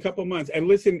see you in a couple months. And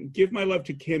listen, give my love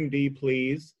to Kim D,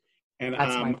 please. And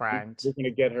that's my friend. We're going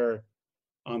to get her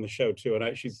on the show too. And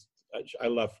I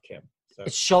love Kim. So.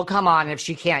 She'll come on. If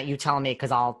she can't, you tell me,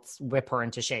 because I'll whip her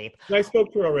into shape. I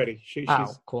spoke to her already. She's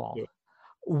cool. Good.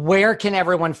 Where can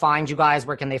everyone find you guys?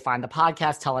 Where can they find the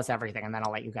podcast? Tell us everything, and then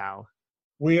I'll let you go.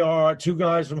 We are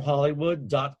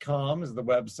 2guysfromhollywood.com is the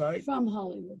website. From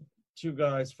Hollywood. 2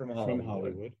 Guys from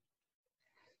Hollywood.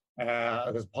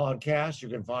 There's podcast. You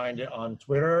can find it on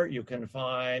Twitter. You can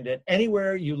find it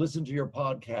anywhere you listen to your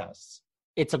podcasts.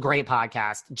 It's a great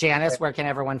podcast. Janice, where can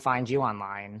everyone find you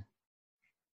online?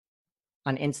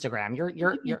 On Instagram.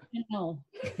 You're No,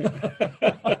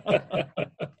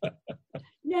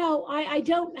 No, I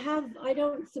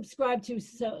don't subscribe to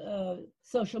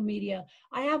social media.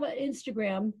 I have an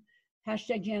Instagram,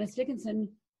 hashtag Janice Dickinson.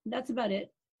 That's about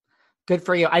it. Good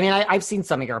for you. I mean, I've seen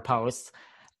some of your posts.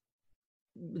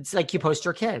 It's like you post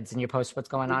your kids and you post what's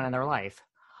going on in their life.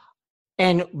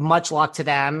 And much luck to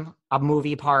them. A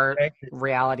movie part,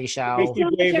 reality show. Thank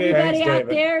you, David. Everybody Thanks, out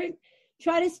David. there,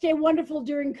 try to stay wonderful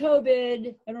during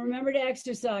COVID and remember to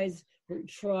exercise. Or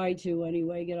try to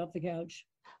anyway, get off the couch.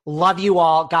 Love you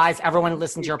all. Guys, everyone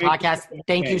listen to your podcast.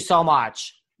 Thank you so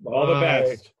much. All the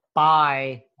best.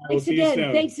 Bye. We'll Thanks see you again.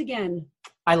 soon. Thanks again.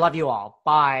 I love you all.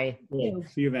 Bye. Cool.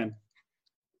 See you then.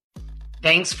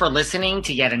 Thanks for listening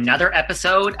to yet another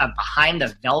episode of Behind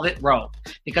the Velvet Rope.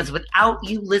 Because without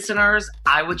you listeners,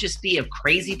 I would just be a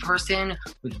crazy person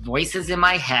with voices in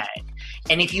my head.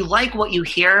 And if you like what you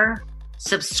hear,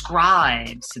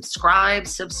 subscribe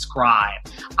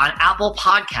on Apple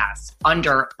Podcasts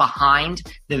under Behind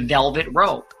the Velvet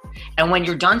Rope. And when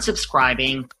you're done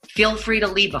subscribing, feel free to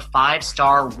leave a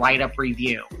 5-star write-up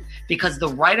review, because the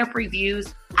write-up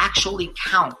reviews actually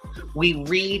count. We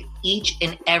read each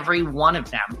and every one of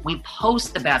them. We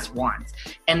post the best ones,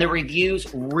 and the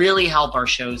reviews really help our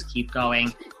shows keep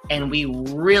going, and we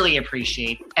really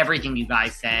appreciate everything you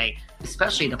guys say,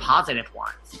 especially the positive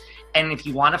ones. And if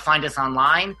you want to find us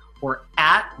online, we're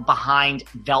at Behind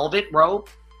Velvet Rope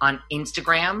on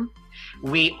Instagram.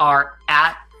 We are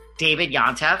at David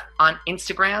Yontef on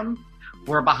Instagram.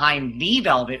 We're Behind the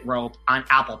Velvet Rope on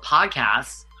Apple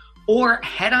Podcasts. Or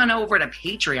head on over to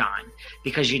Patreon,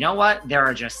 because you know what? There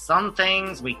are just some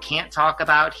things we can't talk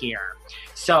about here.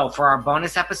 So for our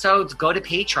bonus episodes, go to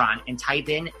Patreon and type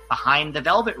in Behind the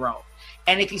Velvet Rope.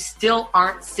 And if you still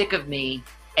aren't sick of me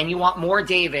and you want more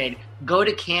David, go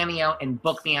to Cameo and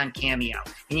book me on Cameo.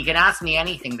 And you can ask me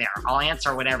anything there. I'll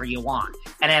answer whatever you want.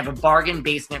 And I have a bargain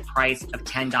basement price of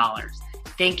 $10.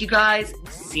 Thank you guys.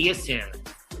 See you soon.